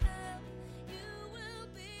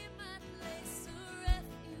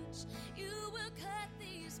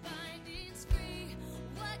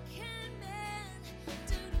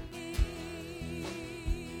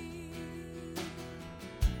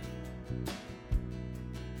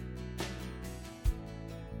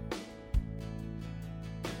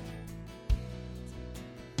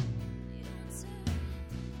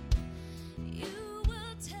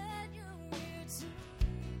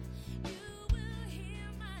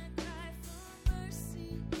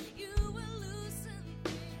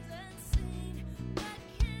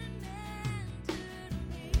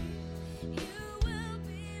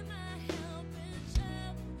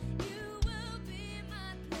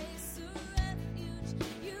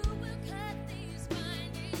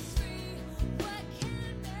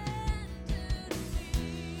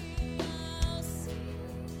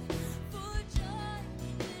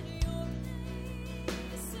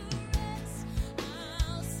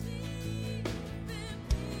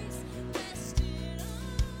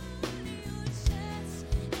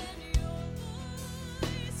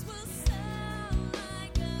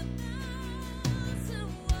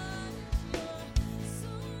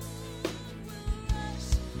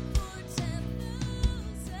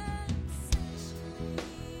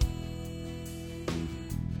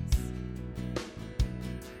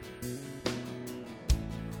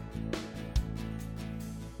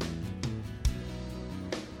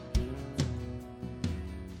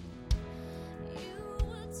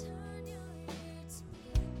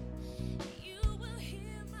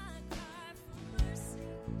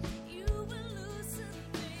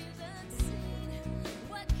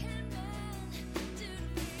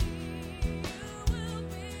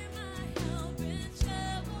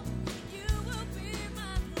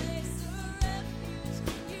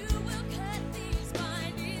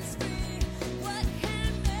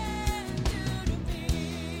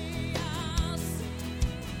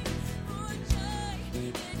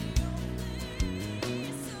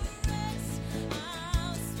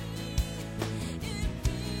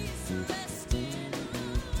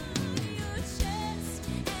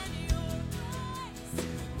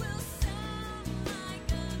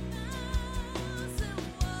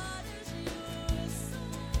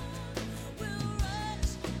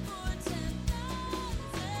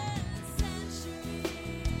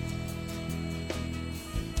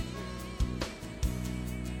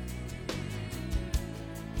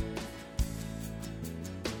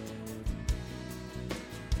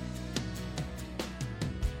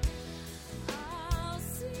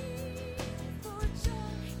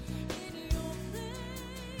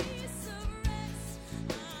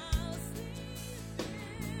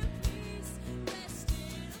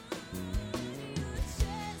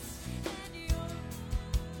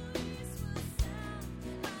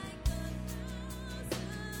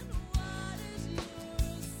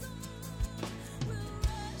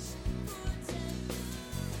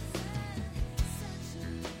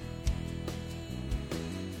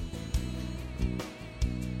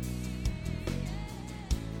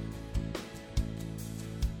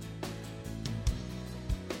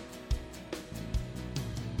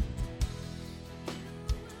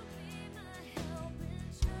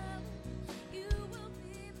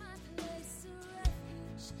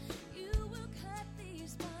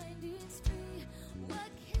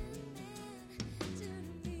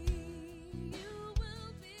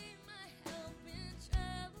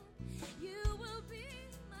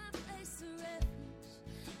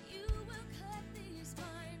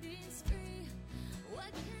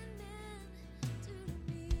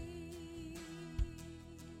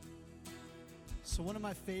 So one of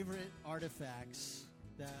my favorite artifacts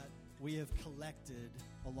that we have collected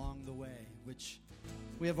along the way, which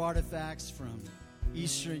we have artifacts from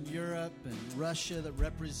Eastern Europe and Russia that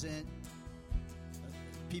represent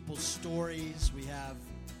people's stories. We have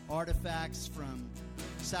artifacts from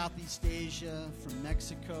Southeast Asia, from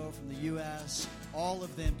Mexico, from the U.S., all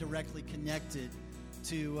of them directly connected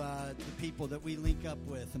to the people that we link up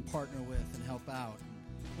with and partner with and help out.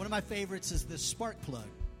 One of my favorites is this spark plug.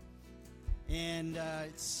 And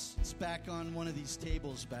it's back on one of these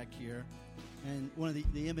tables back here, and one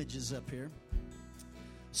of the images up here.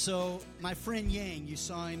 So my friend Yang, you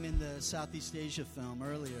saw him in the Southeast Asia film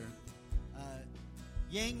earlier.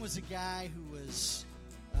 Yang was a guy who was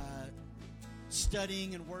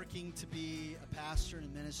studying and working to be a pastor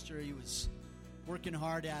and a minister. He was working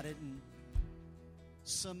hard at it, and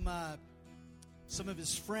some of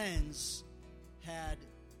his friends had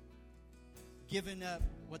given up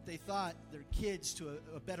what they thought their kids to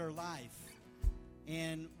a better life.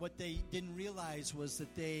 And what they didn't realize was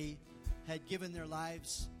that they had given their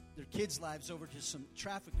kids' lives over to some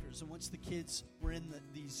traffickers. And once the kids were in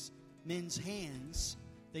these men's hands,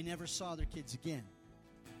 they never saw their kids again.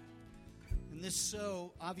 And this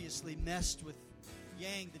so obviously messed with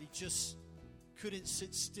Yang that he just couldn't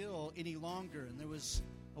sit still any longer. And there was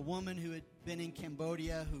a woman who had been in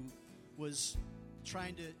Cambodia who was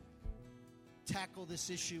trying to tackle this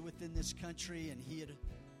issue within this country, and he had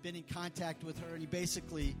been in contact with her, and he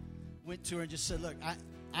basically went to her and just said, look,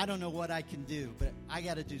 I don't know what I can do, but I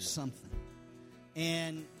got to do something.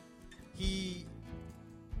 And he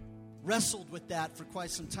wrestled with that for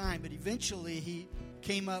quite some time, but eventually he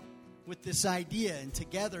came up with this idea, and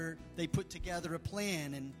together they put together a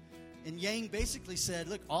plan. And Yang basically said,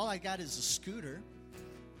 look, all I got is a scooter,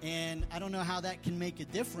 and I don't know how that can make a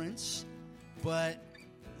difference, but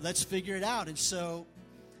let's figure it out. And so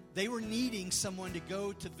they were needing someone to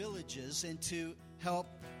go to villages and to help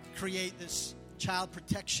create this child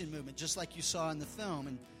protection movement, just like you saw in the film.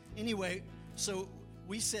 And anyway, so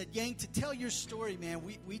we said, Yang, to tell your story, man,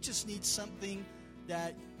 we just need something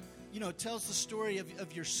that, tells the story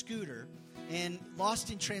of your scooter. And lost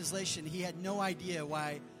in translation, he had no idea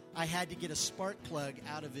why I had to get a spark plug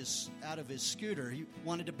out of his scooter. He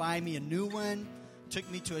wanted to buy me a new one. Took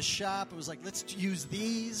me to a shop. It was like, let's use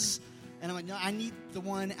these. And I'm like, no, I need the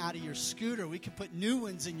one out of your scooter. We can put new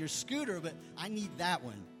ones in your scooter, but I need that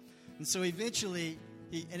one. And so eventually,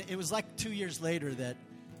 and it was like 2 years later that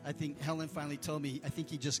I think Helen finally told me, I think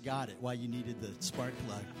he just got it, why you needed the spark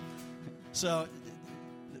plug. So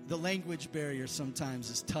the language barrier sometimes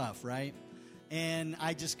is tough, right? And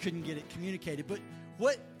I just couldn't get it communicated. But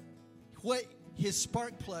what his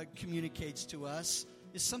spark plug communicates to us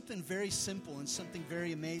is something very simple and something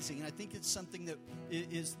very amazing. And I think it's something that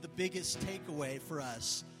is the biggest takeaway for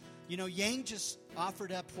us. Yang just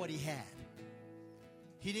offered up what he had.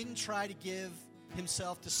 He didn't try to give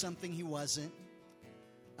himself to something he wasn't.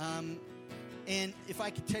 And if I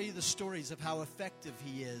could tell you the stories of how effective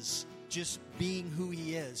he is, just being who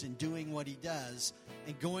he is and doing what he does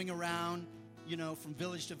and going around, from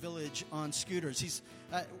village to village on scooters.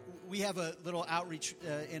 We have a little outreach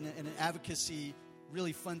and an advocacy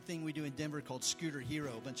really fun thing we do in Denver called Scooter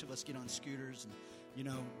Hero. A bunch of us get on scooters, and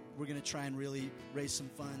we're going to try and really raise some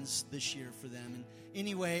funds this year for them. And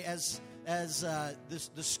anyway, as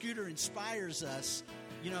the scooter inspires us,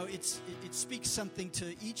 it speaks something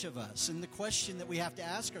to each of us. And the question that we have to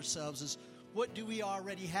ask ourselves is, what do we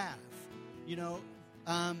already have?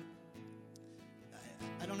 I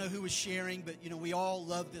don't know who was sharing, but we all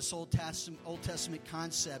love this Old Testament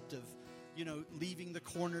concept of leaving the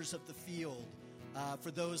corners of the field.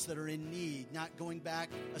 For those that are in need, not going back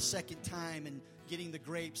a second time and getting the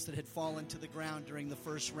grapes that had fallen to the ground during the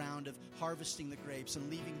first round of harvesting the grapes and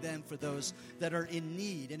leaving them for those that are in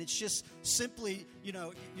need. And it's just simply,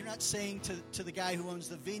 you're not saying to the guy who owns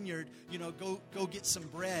the vineyard, go get some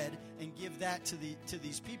bread and give that to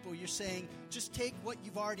these people. You're saying just take what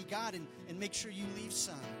you've already got and make sure you leave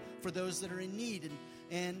some for those that are in need.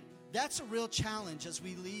 And that's a real challenge as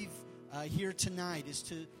we leave here tonight, is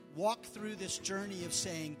to walk through this journey of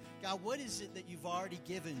saying, God, what is it that you've already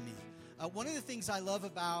given me? One of the things I love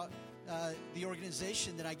about the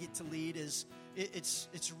organization that I get to lead is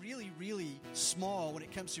it's really, really small when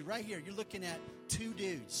it comes to right here. You're looking at two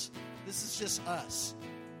dudes. This is just us.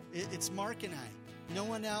 It's Mark and I. No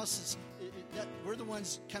one else is. We're the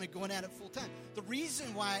ones kind of going at it full time. The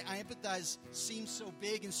reason why I Empathize seems so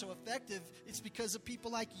big and so effective is because of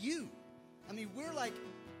people like you. I mean, we're like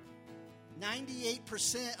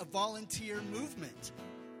 98% of volunteer movement.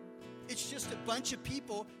 It's just a bunch of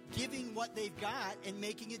people giving what they've got and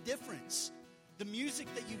making a difference. The music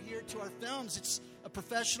that you hear to our films, a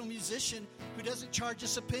professional musician who doesn't charge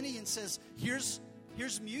us a penny and says, here's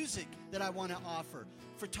music that I want to offer.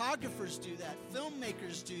 Photographers do that.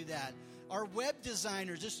 Filmmakers do that. Our web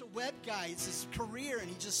designer, just a web guy, it's his career, and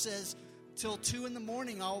he just says, till 2 in the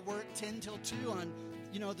morning, I'll work 10 till 2 on,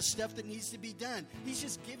 the stuff that needs to be done. He's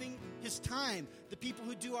just giving his time. The people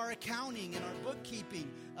who do our accounting and our bookkeeping,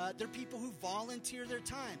 they're people who volunteer their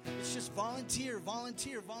time. It's just volunteer,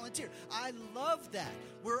 volunteer, volunteer. I love that.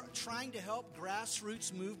 We're trying to help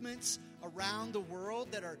grassroots movements around the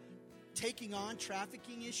world that are taking on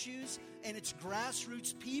trafficking issues, and it's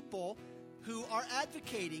grassroots people who are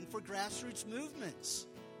advocating for grassroots movements.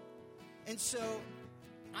 And so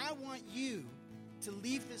I want you to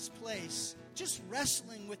leave this place just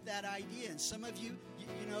wrestling with that idea. And some of you,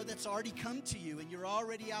 that's already come to you, and you're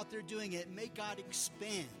already out there doing it. May God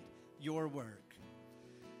expand your work.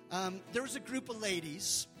 There was a group of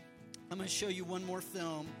ladies. I'm going to show you one more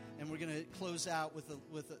film, and we're going to close out with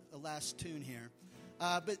a last tune here.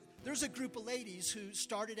 But there's a group of ladies who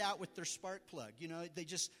started out with their spark plug. They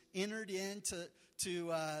just entered into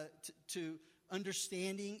to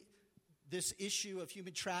understanding this issue of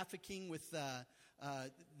human trafficking with the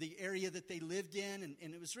area that they lived in.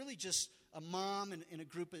 And it was really just a mom and a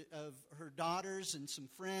group of her daughters and some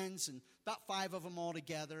friends, and about 5 of them all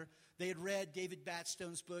together. They had read David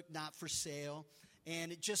Batstone's book, Not for Sale, and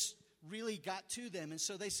it just really got to them. And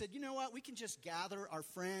so they said, you know what, we can just gather our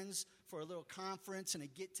friends for a little conference and a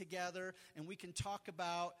get-together, and we can talk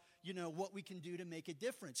about, what we can do to make a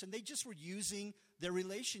difference. And they just were using their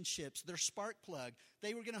relationships, their spark plug.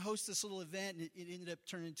 They were going to host this little event, and it ended up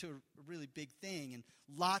turning into a really big thing. And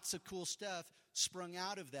lots of cool stuff sprung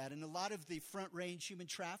out of that. And a lot of the front-range human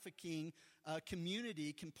trafficking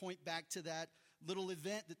community can point back to that little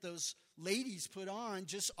event that those ladies put on,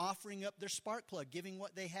 just offering up their spark plug, giving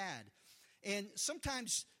what they had. And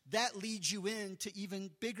sometimes that leads you into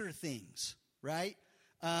even bigger things, right?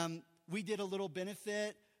 We did a little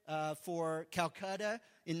benefit for Calcutta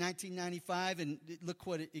in 1995, and look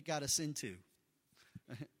what it got us into.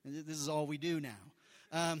 This is all we do now.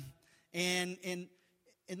 And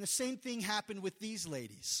the same thing happened with these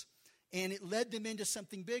ladies. And it led them into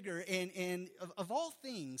something bigger. And of all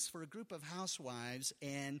things, for a group of housewives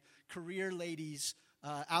and career ladies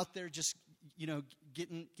out there just,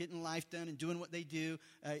 getting life done and doing what they do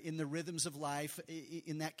in the rhythms of life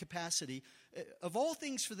in that capacity, of all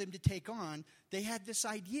things for them to take on, they had this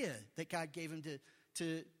idea that God gave them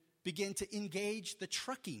to begin to engage the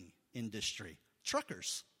trucking industry.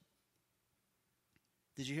 Truckers.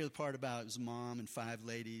 Did you hear the part about it was a mom and 5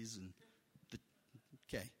 ladies?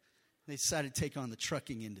 Okay. They decided to take on the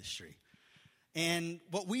trucking industry. And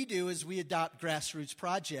what we do is we adopt grassroots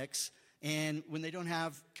projects, and when they don't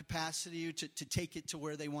have capacity to take it to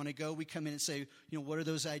where they want to go, we come in and say, what are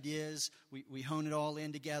those ideas? We hone it all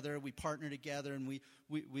in together, we partner together, and we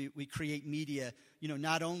create media,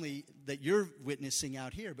 not only that you're witnessing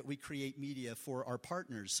out here, but we create media for our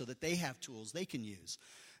partners so that they have tools they can use.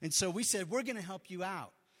 And so we said, we're going to help you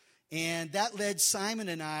out. And that led Simon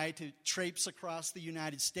and I to traipse across the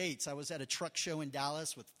United States. I was at a truck show in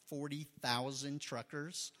Dallas with 40,000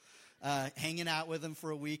 truckers, hanging out with them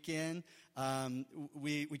for a weekend.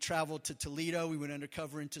 We traveled to Toledo. We went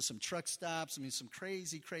undercover into some truck stops. Some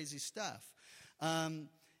crazy, crazy stuff. And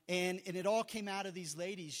it all came out of these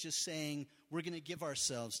ladies just saying, we're going to give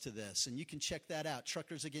ourselves to this. And you can check that out,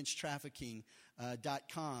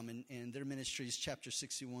 truckersagainsttrafficking.com, and their ministry is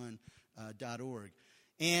chapter61.org.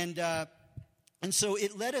 And so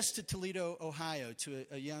it led us to Toledo, Ohio, to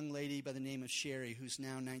a young lady by the name of Sherry, who's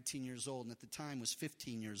now 19 years old, and at the time was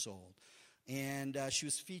 15 years old. And she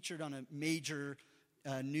was featured on a major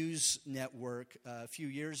news network a few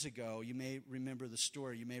years ago. You may remember the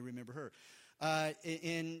story. You may remember her.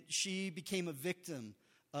 And she became a victim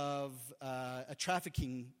of a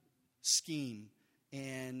trafficking scheme.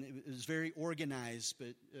 And it was very organized,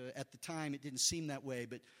 but at the time it didn't seem that way.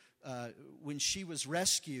 But when she was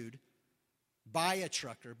rescued by a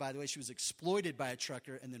trucker, by the way, she was exploited by a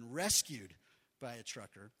trucker and then rescued by a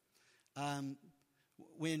trucker.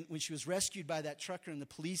 When she was rescued by that trucker and the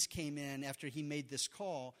police came in after he made this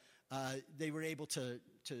call, they were able to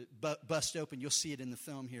bust open, you'll see it in the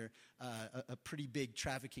film here, a pretty big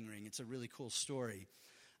trafficking ring. It's a really cool story.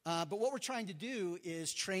 But what we're trying to do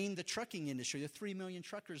is train the trucking industry. There are 3 million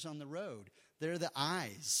truckers on the road. They're the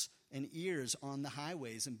eyes and ears on the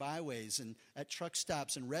highways and byways and at truck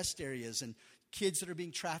stops and rest areas, and kids that are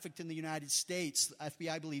being trafficked in the United States. The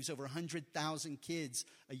FBI believes over 100,000 kids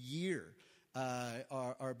a year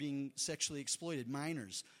are being sexually exploited,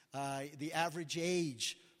 minors. The average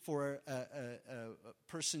age for a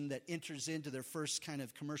person that enters into their first kind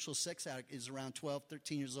of commercial sex act is around 12,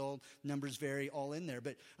 13 years old. Numbers vary all in there.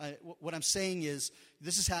 But what I'm saying is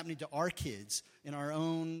this is happening to our kids in our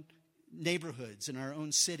own neighborhoods, in our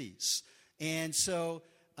own cities. And so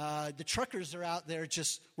the truckers are out there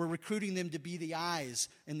we're recruiting them to be the eyes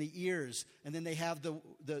and the ears. And then they have the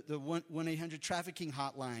 1-800 trafficking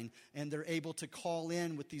hotline, and they're able to call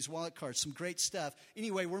in with these wallet cards. Some great stuff.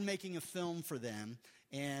 Anyway, we're making a film for them,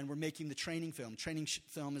 and we're making the training film. Training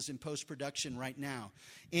film is in post-production right now.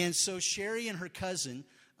 And so Sherry and her cousin,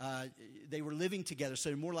 they were living together, so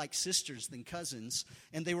they're more like sisters than cousins.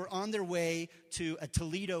 And they were on their way to a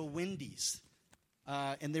Toledo Wendy's.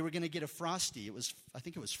 And they were going to get a Frosty. I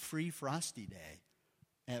think it was Free Frosty Day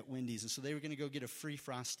at Wendy's. And so they were going to go get a free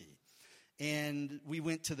Frosty. And we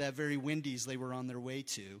went to that very Wendy's they were on their way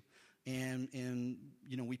to. And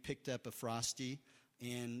we picked up a Frosty.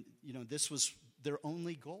 And, this was their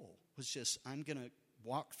only goal, was just, I'm going to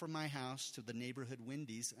walk from my house to the neighborhood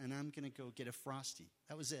Wendy's, and I'm going to go get a Frosty.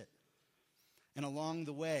 That was it. And along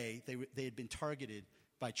the way, they had been targeted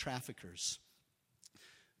by traffickers.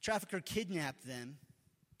 Trafficker kidnapped them.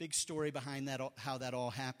 Big story behind that, how that all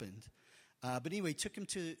happened. But anyway, took him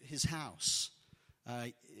to his house.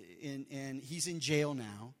 And he's in jail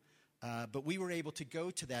now. But we were able to go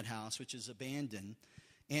to that house, which is abandoned.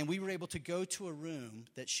 And we were able to go to a room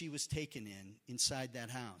that she was taken inside that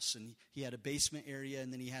house. And he had a basement area,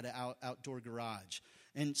 and then he had an outdoor garage.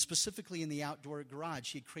 And specifically in the outdoor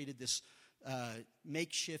garage, he had created this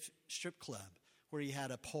makeshift strip club where he had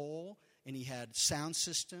a pole, and he had sound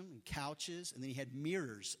system and couches, and then he had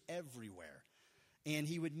mirrors everywhere. And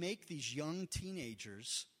he would make these young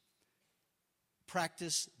teenagers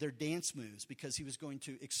practice their dance moves because he was going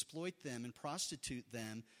to exploit them and prostitute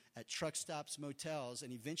them at truck stops, motels,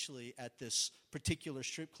 and eventually at this particular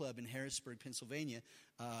strip club in Harrisburg, Pennsylvania,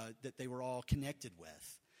 that they were all connected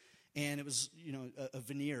with. And it was, a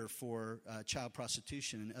veneer for child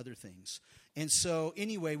prostitution and other things. And so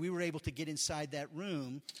anyway, we were able to get inside that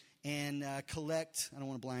room and collect, I don't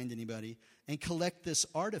want to blind anybody, and collect this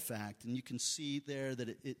artifact. And you can see there that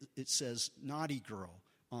it says Naughty Girl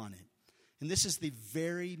on it. And this is the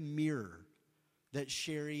very mirror that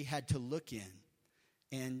Sherry had to look in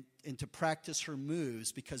and to practice her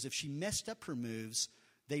moves, because if she messed up her moves,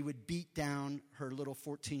 they would beat down her little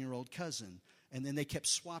 14-year-old cousin. And then they kept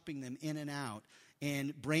swapping them in and out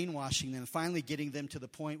and brainwashing them, finally getting them to the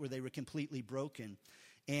point where they were completely broken.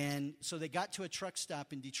 And so they got to a truck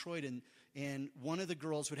stop in Detroit, and one of the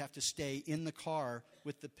girls would have to stay in the car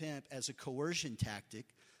with the pimp as a coercion tactic.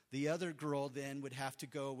 The other girl then would have to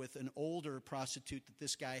go with an older prostitute that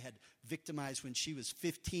this guy had victimized when she was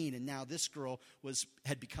 15, and now this girl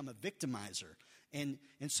had become a victimizer. And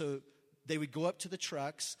so they would go up to the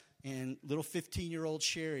trucks, and little 15-year-old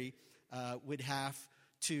Sherry would have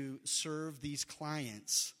to serve these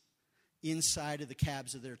clients inside of the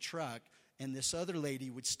cabs of their truck, and this other lady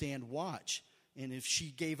would stand watch. And if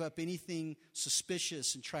she gave up anything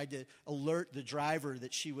suspicious and tried to alert the driver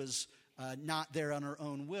that she was not there on her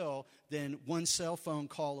own will, then one cell phone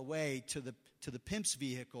call away to the pimp's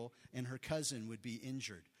vehicle, and her cousin would be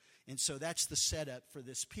injured. And so that's the setup for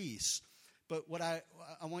this piece. But what I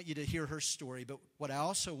want you to hear her story, but what I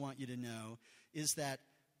also want you to know is that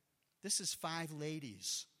this is 5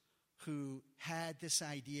 ladies who had this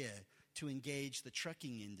idea to engage the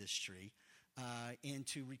trucking industry and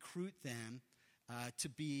to recruit them to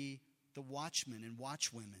be the watchmen and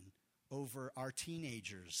watchwomen over our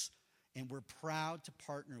teenagers. And we're proud to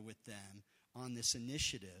partner with them on this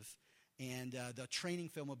initiative. And the training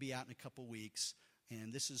film will be out in a couple weeks.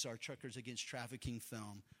 And this is our Truckers Against Trafficking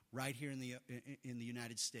film right here in the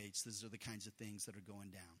United States. These are the kinds of things that are going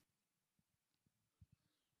down.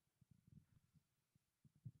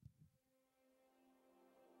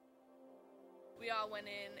 We all went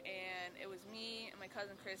in, and it was me and my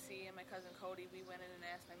cousin Chrissy and my cousin Cody. We went in and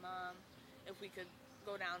asked my mom if we could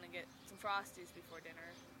go down and get some Frosties before dinner.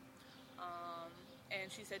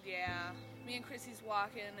 And she said, yeah. Me and Chrissy's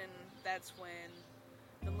walking, and that's when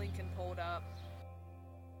the Lincoln pulled up.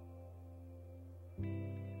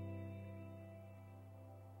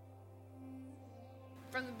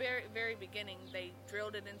 From the very, very beginning, they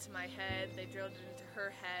drilled it into my head. They drilled it into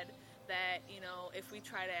her head that, if we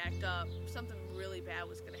try to act up, something really bad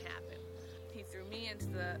was going to happen. He threw me into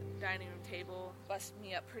the dining room table, busted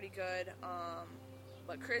me up pretty good.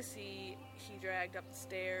 But Chrissy, he dragged up the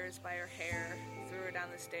stairs by her hair, threw her down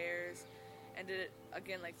the stairs, and did it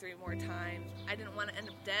again like 3 more times. I didn't want to end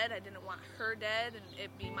up dead. I didn't want her dead and it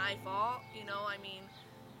be my fault.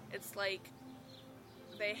 It's like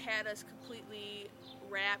they had us completely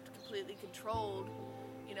wrapped, completely controlled,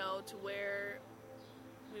 to where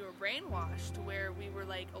we were brainwashed, to where we were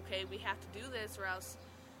like, okay, we have to do this or else,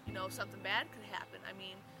 something bad could happen. I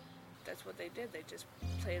mean, that's what they did. They just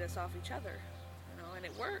played us off each other, and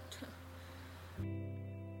it worked.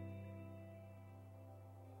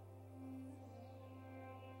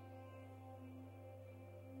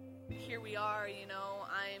 Here we are,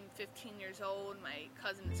 I'm 15 years old, my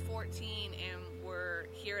cousin is 14, and we're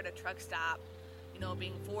here at a truck stop,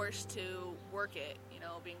 being forced to work it,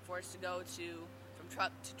 being forced to go from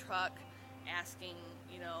truck to truck, asking,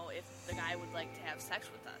 if the guy would like to have sex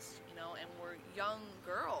with us, and we're young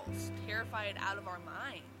girls, terrified out of our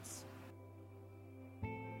minds.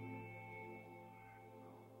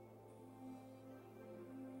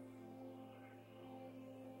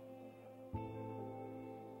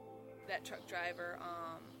 That truck driver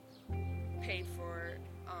paid for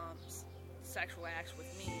sexual acts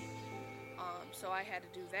with me, so I had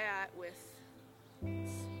to do that with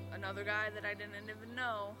another guy that I didn't even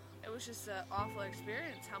know. It was just an awful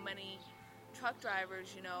experience. How many truck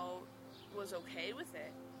drivers, was okay with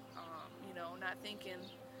it, not thinking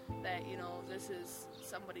that, this is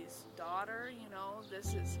somebody's daughter,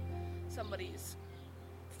 this is somebody's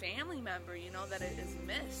family member, that it is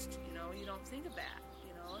missed, you don't think of that.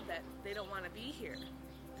 That they don't want to be here.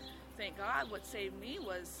 Thank God what saved me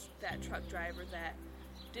was that truck driver that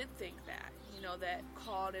did think that, that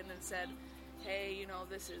called in and said, hey,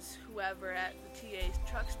 this is whoever at the TA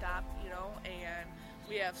truck stop, and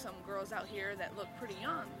we have some girls out here that look pretty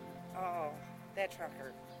young. Oh, that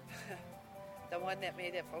trucker. The one that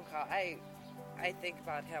made that phone call. I think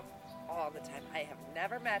about him all the time. I have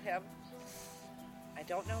never met him. I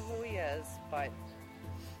don't know who he is, but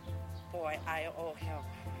boy, I owe him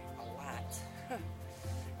a lot.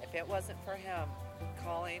 If it wasn't for him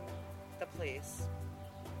calling the police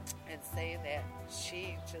and saying that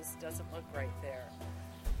she just doesn't look right there,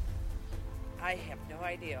 I have no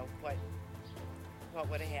idea what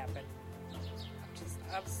would have happened.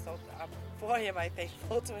 Boy, am I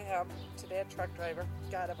thankful to him, to that truck driver.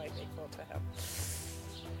 God, am I thankful to him.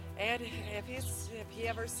 And if he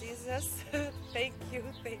ever sees this, thank you.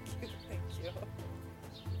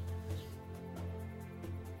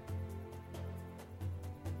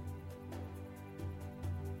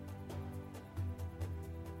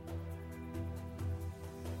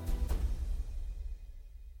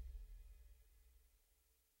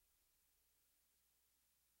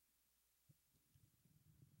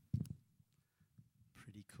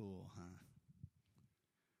 Pretty cool, huh?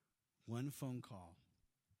 One phone call.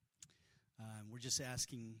 We're just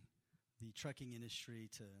asking the trucking industry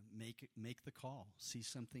to make the call. See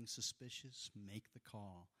something suspicious, make the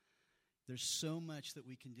call. There's so much that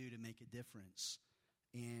we can do to make a difference,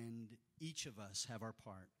 and each of us have our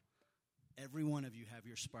part. Every one of you have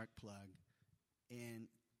your spark plug, and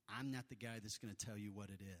I'm not the guy that's going to tell you what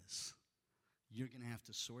it is. You're going to have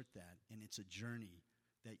to sort that, and it's a journey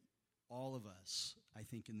that all of us, I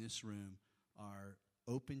think, in this room are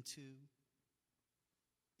open to,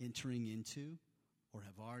 entering into, or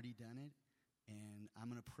have already done it. And I'm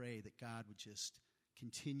going to pray that God would just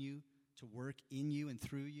continue to work in you and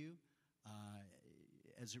through you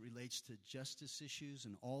as it relates to justice issues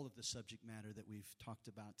and all of the subject matter that we've talked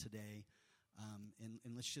about today.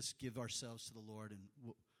 And let's just give ourselves to the Lord, and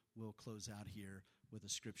we'll close out here with a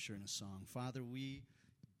scripture and a song. Father, we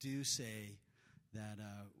do say that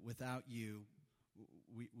without you,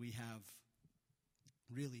 we have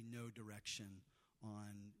really no direction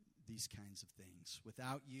on these kinds of things.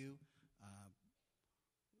 Without you,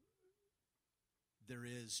 there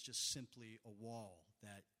is just simply a wall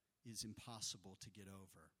that is impossible to get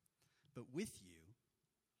over. But with you,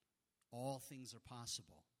 all things are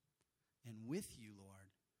possible. And with you,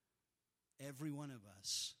 Lord, every one of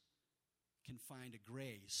us can find a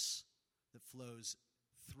grace that flows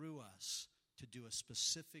through us to do a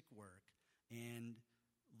specific work. And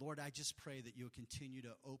Lord, I just pray that you'll continue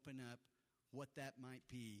to open up what that might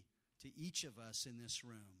be to each of us in this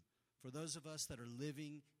room. For those of us that are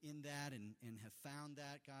living in that and have found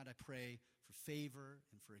that, God, I pray for favor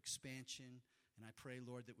and for expansion. And I pray,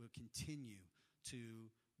 Lord, that we'll continue to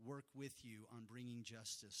work with you on bringing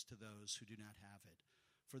justice to those who do not have it.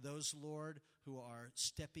 For those, Lord, who are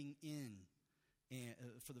stepping in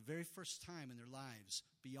for the very first time in their lives,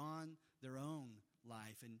 beyond their own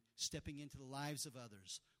life and stepping into the lives of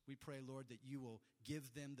others, we pray, Lord, that you will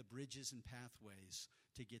give them the bridges and pathways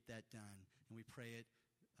to get that done. And we pray it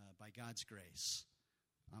by God's grace.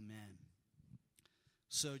 Amen.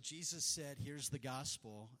 So Jesus said, here's the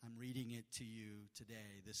gospel. I'm reading it to you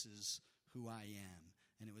today. This is who I am.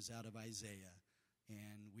 And it was out of Isaiah.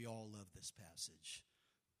 And we all love this passage.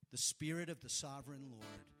 The Spirit of the Sovereign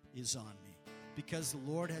Lord is on me, because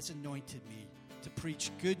the Lord has anointed me to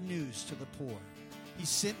preach good news to the poor. He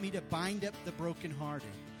sent me to bind up the brokenhearted,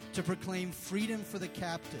 to proclaim freedom for the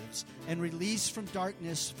captives and release from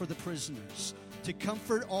darkness for the prisoners, to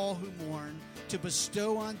comfort all who mourn, to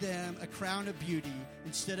bestow on them a crown of beauty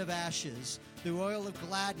instead of ashes, the oil of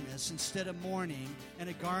gladness instead of mourning, and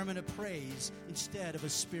a garment of praise instead of a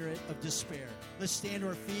spirit of despair. Let's stand to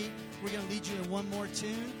our feet. We're going to lead you in one more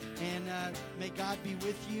tune, and may God be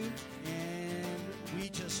with you. And we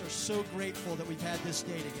just are so grateful that we've had this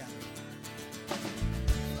day together.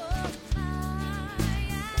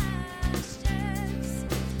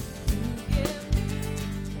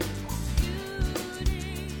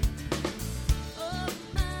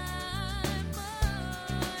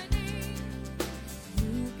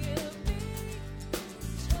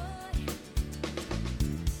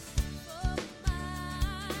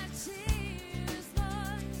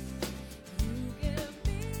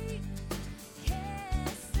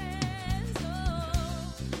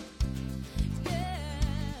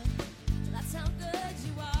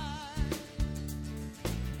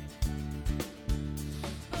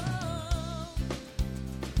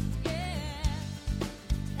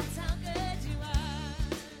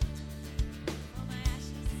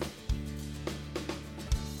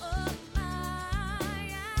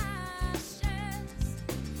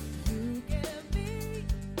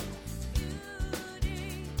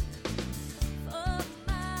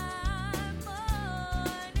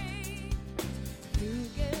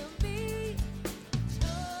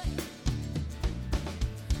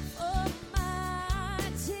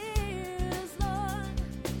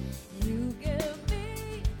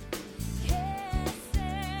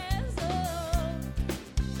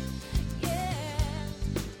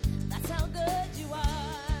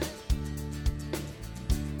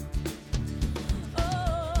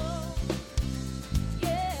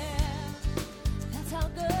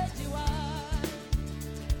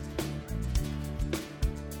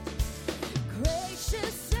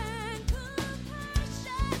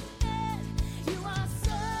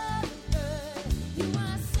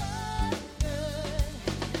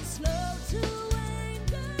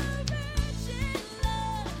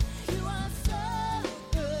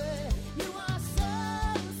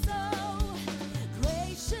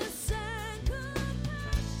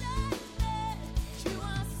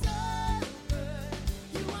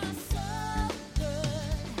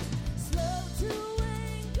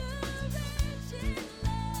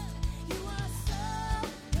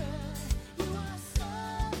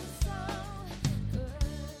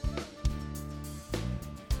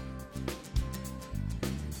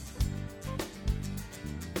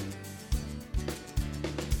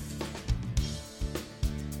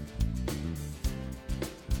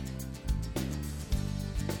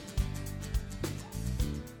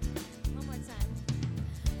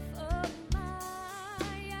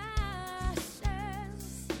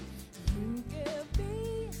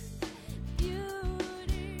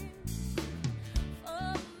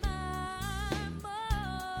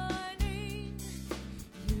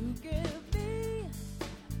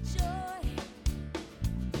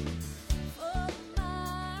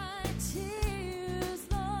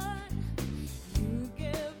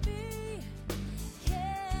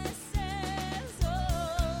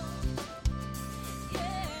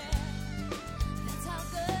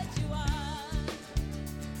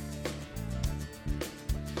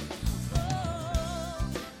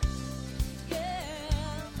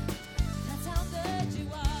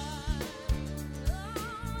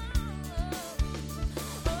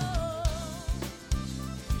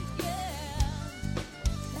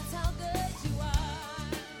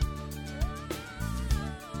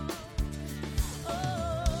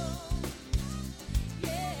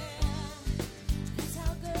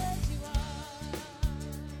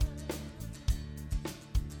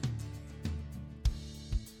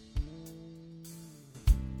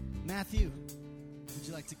 Matthew, would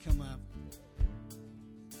you like to come up?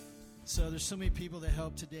 So there's so many people that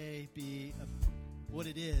help today be what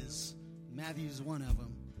it is. Matthew's one of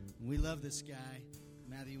them. We love this guy.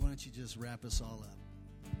 Matthew, why don't you just wrap us all up?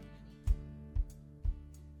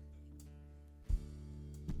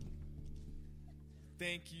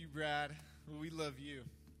 Thank you, Brad. Well, we love you.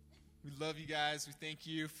 We love you guys. We thank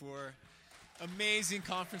you for amazing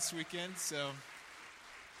conference weekend. So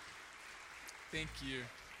thank you.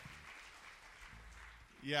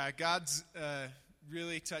 Yeah, God's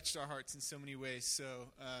really touched our hearts in so many ways. So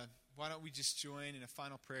why don't we just join in a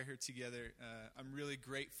final prayer here together? I'm really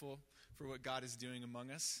grateful for what God is doing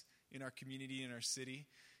among us in our community, in our city.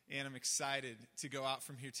 And I'm excited to go out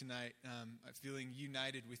from here tonight. I'm feeling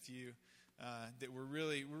united with you, that we're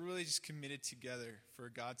really just committed together for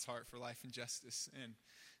God's heart for life and justice. And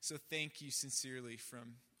so thank you sincerely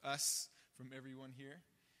from us, from everyone here.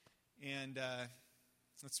 And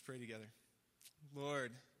let's pray together.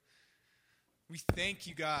 Lord, we thank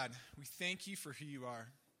you, God. We thank you for who you are.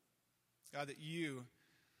 God, that you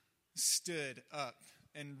stood up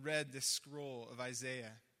and read the scroll of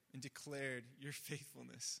Isaiah and declared your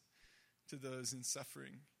faithfulness to those in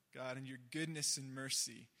suffering, God, and your goodness and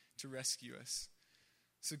mercy to rescue us.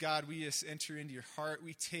 So, God, we just enter into your heart.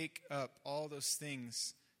 We take up all those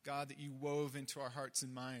things, God, that you wove into our hearts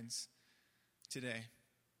and minds today.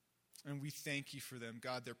 And we thank you for them,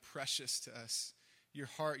 God. They're precious to us. Your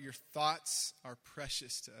heart, your thoughts are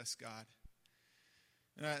precious to us, God.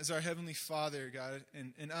 And as our Heavenly Father, God,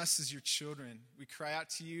 and us as your children, we cry out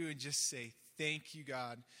to you and just say, thank you,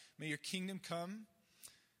 God. May your kingdom come.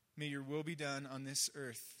 May your will be done on this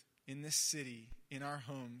earth, in this city, in our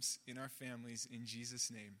homes, in our families, in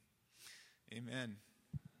Jesus' name. Amen.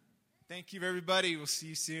 Thank you, everybody. We'll see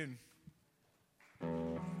you soon.